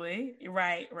absolutely. It.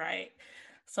 Right.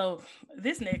 So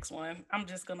this next one, I'm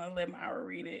just gonna let Myra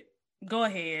read it. Go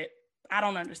ahead. I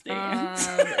don't understand.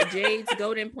 Jade's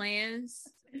Golden Plans.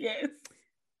 Yes.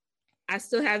 I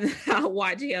still haven't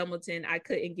watched Hamilton. I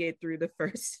couldn't get through the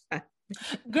first time.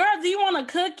 Girl, do you want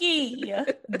a cookie?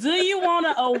 Do you want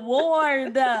an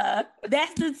award?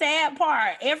 That's the sad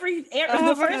part.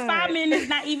 The first 5 minutes,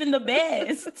 not even the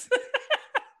best.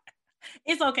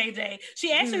 It's okay, Jay.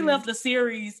 She actually left a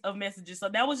series of messages, so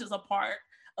that was just a part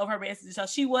of her message. So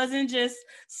she wasn't just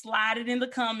sliding in the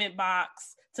comment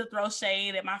box to throw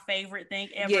shade at my favorite thing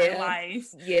ever in life.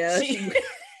 Yeah.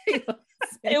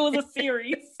 It was a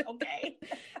series. Okay.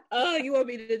 Oh, you want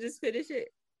me to just finish it?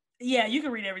 Yeah, you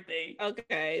can read everything.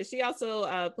 Okay. She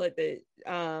also put that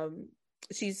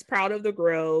she's proud of the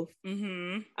growth.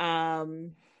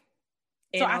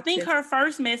 So I think her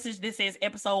first message that says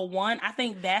episode 1, I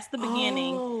think that's the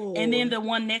beginning, and then the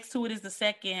one next to it is the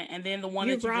second, and then the one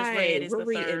that you just read is the third.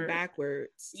 We're reading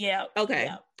backwards. Yeah. Okay.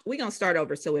 Yep. We're gonna start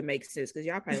over so it makes sense, because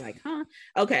y'all probably like, huh?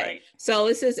 Okay. Right. So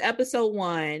it says episode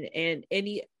 1, and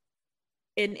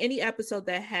in any episode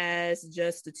that has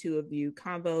just the two of you,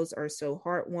 convos are so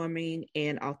heartwarming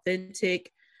and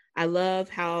authentic. I love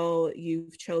how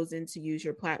you've chosen to use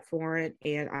your platform,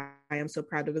 and I am so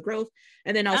proud of the growth.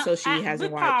 And then also she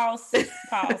hasn't watched.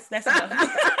 Pause. That's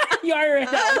enough. You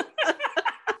already know.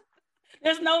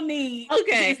 There's no need.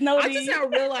 Okay. I just now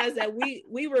realized that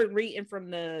we were reading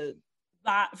from the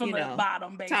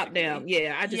bottom, basically. Top down.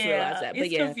 Yeah, I just realized that. But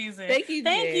it's confusing. Thank you,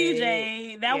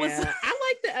 Jay. That was. I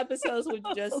like the episodes with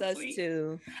just so us sweet.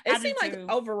 Too. It seemed like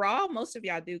overall most of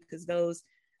y'all do, because those.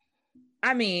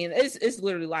 I mean, it's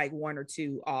literally like 1 or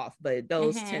 2 off, but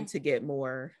those tend to get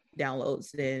more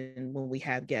downloads than when we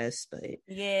have guests. But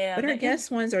our guest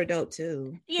ones are dope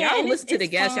too. Yeah, y'all listen to the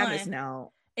guests. Y'all missing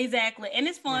out. Exactly. And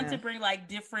it's fun to bring like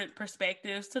different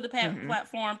perspectives to the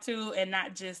platform too, and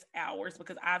not just ours,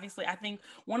 because obviously I think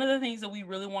one of the things that we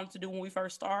really wanted to do when we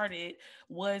first started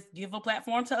was give a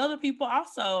platform to other people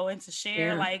also, and to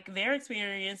share like their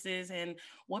experiences and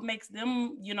what makes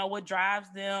them, what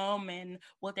drives them and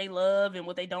what they love and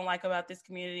what they don't like about this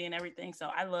community and everything. So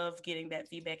I love getting that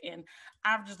feedback, and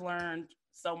I've just learned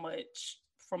so much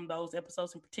from those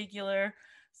episodes in particular.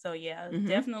 So yeah,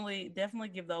 definitely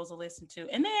give those a listen to.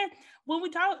 And then when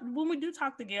we do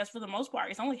talk to guests, for the most part,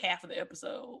 it's only half of the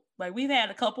episode. Like, we've had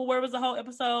a couple where it was the whole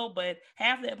episode, but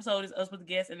half the episode is us with the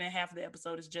guests, and then half of the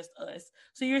episode is just us.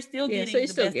 So you're still getting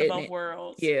the best of both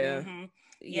worlds. Yeah.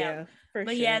 Yeah, for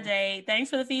but sure. yeah, Jay, thanks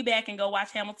for the feedback, and go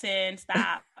watch Hamilton.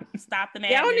 Stop the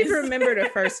madness. Yeah, I don't even remember the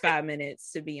first 5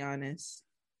 minutes, to be honest.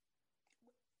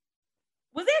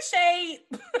 Was that shade?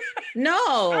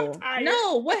 No.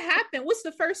 What happened? What's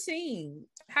the first scene?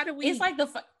 How do we? It's like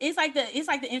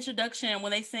the introduction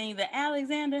when they sing the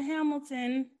Alexander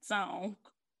Hamilton song.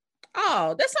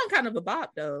 Oh, that sounds kind of a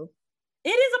bop, though. It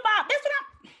is a bop. That's what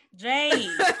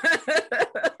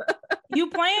you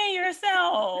playing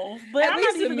yourself, but I'm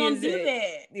not even gonna do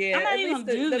that. Yeah, I'm not even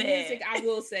gonna do that. The music, I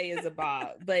will say, is a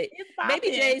bop, but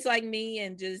maybe Jay's like me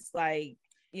and just like,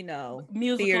 you know,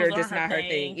 musicals theater just not her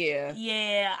thing.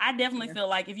 Yeah, I definitely feel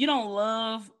like if you don't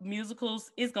love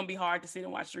musicals, it's gonna be hard to sit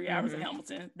and watch 3 hours of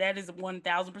Hamilton. That is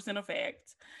 1,000% a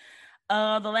fact.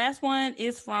 The last one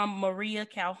is from Maria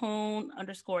Calhoun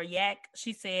 _Yak.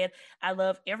 She said, I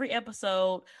love every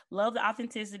episode, love the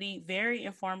authenticity, very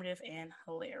informative and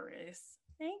hilarious.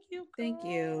 Thank you. Thank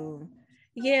you.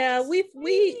 Yeah, we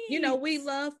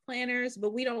love planners,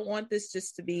 but we don't want this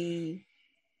just to be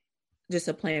just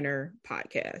a planner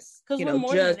podcast. You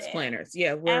know, just planners.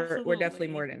 Yeah, we're definitely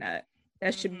more than that.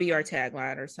 That should be our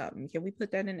tagline or something. Can we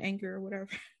put that in Anchor or whatever?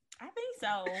 I think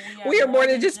so. We are more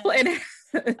than just planners.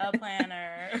 A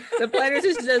planner. The planners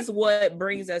is just what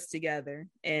brings us together,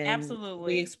 and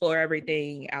absolutely we explore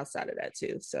everything outside of that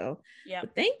too. So yeah,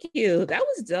 thank you. That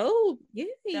was dope. Yeah.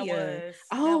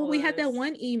 We had that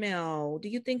one email. Do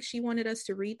you think she wanted us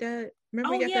to read that?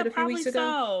 Remember we got that a few weeks ago?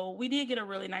 So we did get a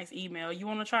really nice email. You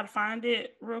want to try to find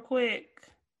it real quick?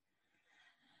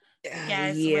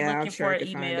 Guys, we're looking for an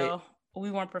email.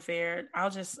 We weren't prepared. I'll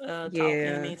just talk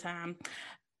in the meantime.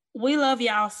 We love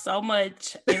y'all so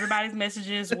much. Everybody's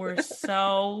messages were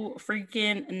so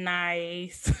freaking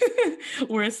nice.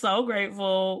 We're so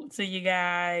grateful to you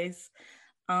guys.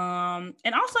 And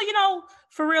also, you know,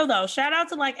 for real though, shout out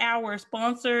to like our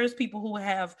sponsors, people who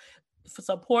have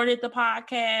supported the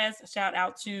podcast. Shout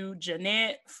out to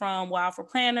Jeanette from Wild for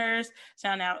Planners.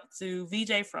 Shout out to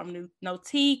VJ from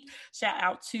Notique. Shout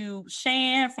out to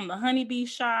Shan from the Honeybee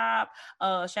Shop.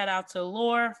 Shout out to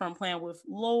Laura from Plan with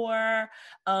Lore.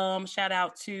 Shout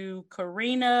out to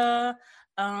Karina.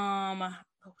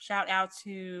 Shout out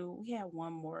to, we have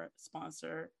one more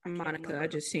sponsor, Monica. I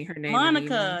just seen her name.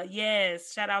 Monica,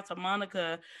 yes. Shout out to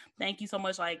Monica. Thank you so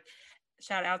much. Like,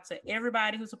 shout out to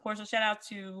everybody who supports us. Shout out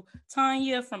to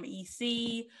Tanya from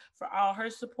EC for all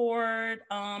her support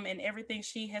and everything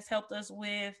she has helped us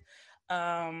with.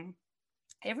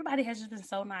 Everybody has just been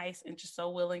so nice and just so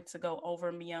willing to go over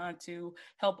and beyond to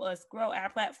help us grow our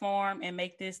platform and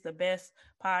make this the best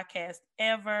podcast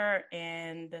ever.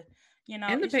 And you know,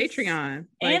 and the Patreon,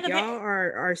 like y'all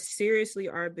are seriously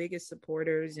our biggest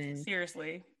supporters, and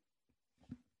seriously,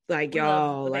 like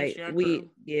y'all, like we,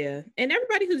 and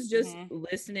everybody who's just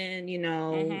listening, you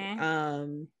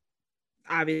know,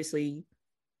 obviously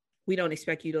we don't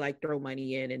expect you to like throw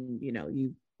money in, and you know,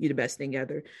 you're the best thing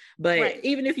ever. But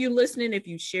even if you're listening, if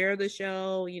you share the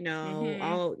show, you know,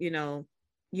 all, you know,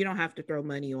 you don't have to throw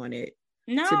money on it.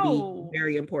 To be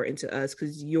very important to us,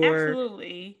 because your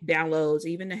downloads,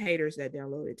 even the haters that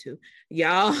download it too,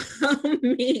 y'all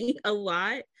mean a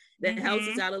lot. That helps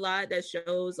us out a lot. That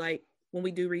shows like when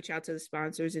we do reach out to the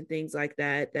sponsors and things like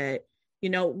that, that you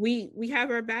know, we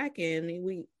have our back end,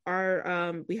 we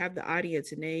have the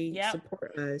audience, and they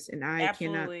support us. And I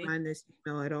cannot find this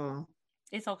email at all.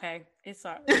 It's okay. It's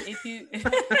sorry. If you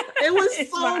it was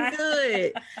so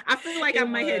good. I feel like I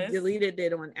might have deleted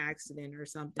it on accident or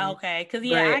something. Okay, because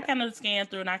I kind of scanned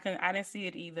through and I didn't see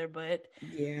it either. But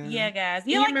yeah, guys.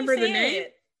 Do you remember the name?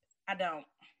 I don't.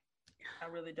 I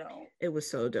really don't. It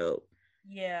was so dope.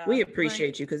 Yeah, we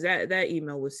appreciate you, because that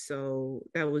email was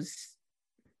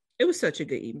it was such a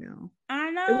good email. I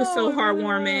know. It was so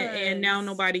heartwarming, and now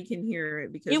nobody can hear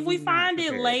it because if we find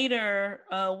it later,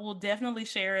 we'll definitely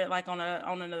share it like on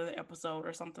another episode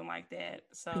or something like that.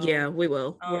 So yeah, we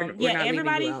will. We're not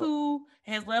everybody who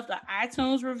has left an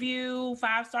iTunes review,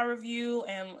 5-star review,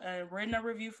 and written a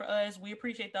review for us, we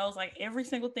appreciate those. Like every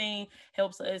single thing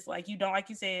helps us. Like you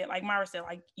said, like Myra said,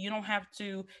 like you don't have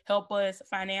to help us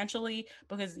financially,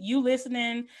 because you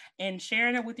listening and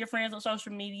sharing it with your friends on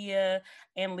social media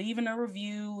and leaving a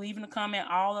review, leaving a comment,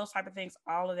 all those type of things,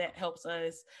 all of that helps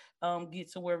us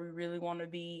get to where we really want to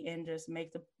be and just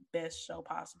make the best show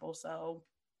possible. So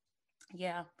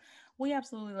yeah, we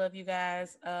absolutely love you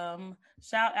guys.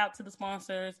 Shout out to the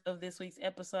sponsors of this week's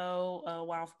episode,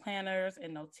 Wild Planners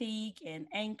and Notique and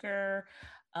Anchor.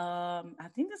 I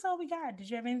think that's all we got. Did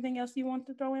you have anything else you want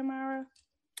to throw in, Myra?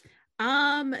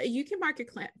 You can mark your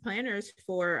planners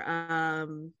for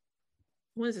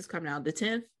when is this coming out? The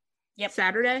 10th? Yep.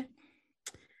 Saturday.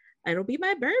 It'll be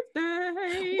my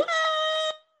birthday. What?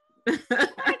 Oh my gosh,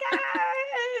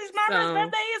 Myra's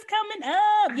birthday is coming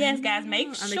up. Yes, guys,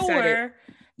 make sure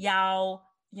y'all,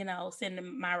 send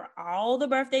Myra all the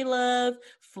birthday love,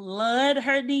 flood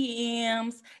her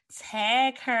DMs,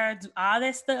 tag her, do all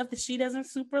that stuff that she doesn't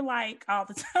super like all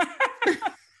the time.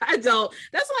 I don't.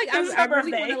 That's like I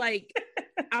really want to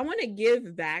I want to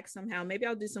give back somehow. Maybe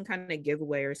I'll do some kind of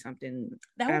giveaway or something.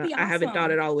 That would be awesome. I haven't thought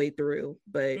it all the way through,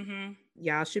 but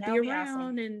y'all should be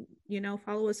around and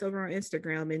follow us over on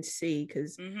Instagram and see,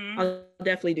 because I'll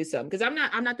definitely do something. Because I'm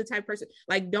not the type of person,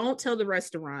 like, don't tell the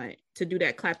restaurant to do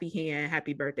that clappy hand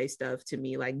happy birthday stuff to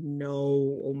me. Like,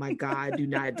 no, oh my God, do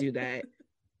not do that.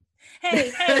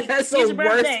 Hey, that's the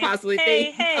worst possible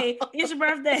thing. Hey, it's your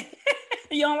birthday.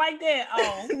 You don't like that?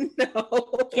 Oh,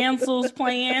 no. Cancels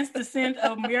plans to send a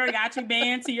mariachi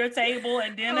band to your table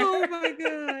at dinner. Oh my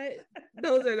God,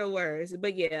 those are the worst.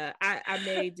 But yeah, I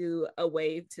may do a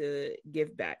way to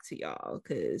give back to y'all,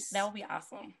 because that would be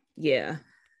awesome. Yeah.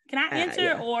 Can I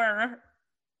enter or?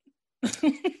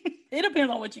 It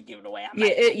depends on what you give it away.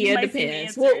 It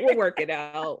depends. We'll work it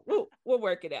out. We'll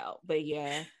work it out. But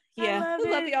yeah. Yeah, we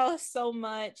love y'all so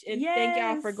much, and thank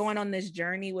y'all for going on this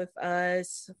journey with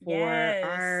us for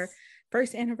our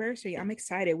first anniversary. I'm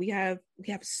excited. We have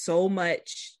so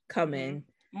much coming,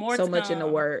 so much in the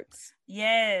works.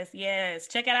 Yes.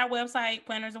 Check out our website,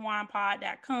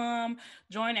 plannersandwinepod.com.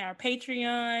 Join our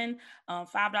Patreon.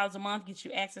 $5 a month gets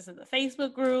you access to the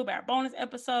Facebook group, our bonus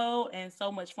episode, and so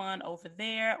much fun over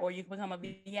there. Or you can become a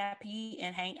VIP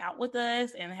and hang out with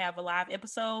us and have a live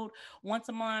episode once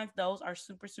a month. Those are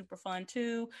super, super fun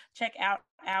too. Check out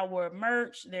our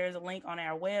merch. There's a link on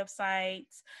our website.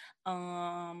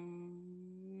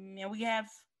 And we have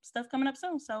stuff coming up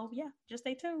soon. So yeah, just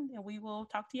stay tuned and we will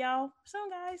talk to y'all soon,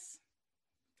 guys.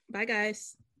 Bye,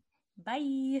 guys.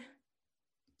 Bye.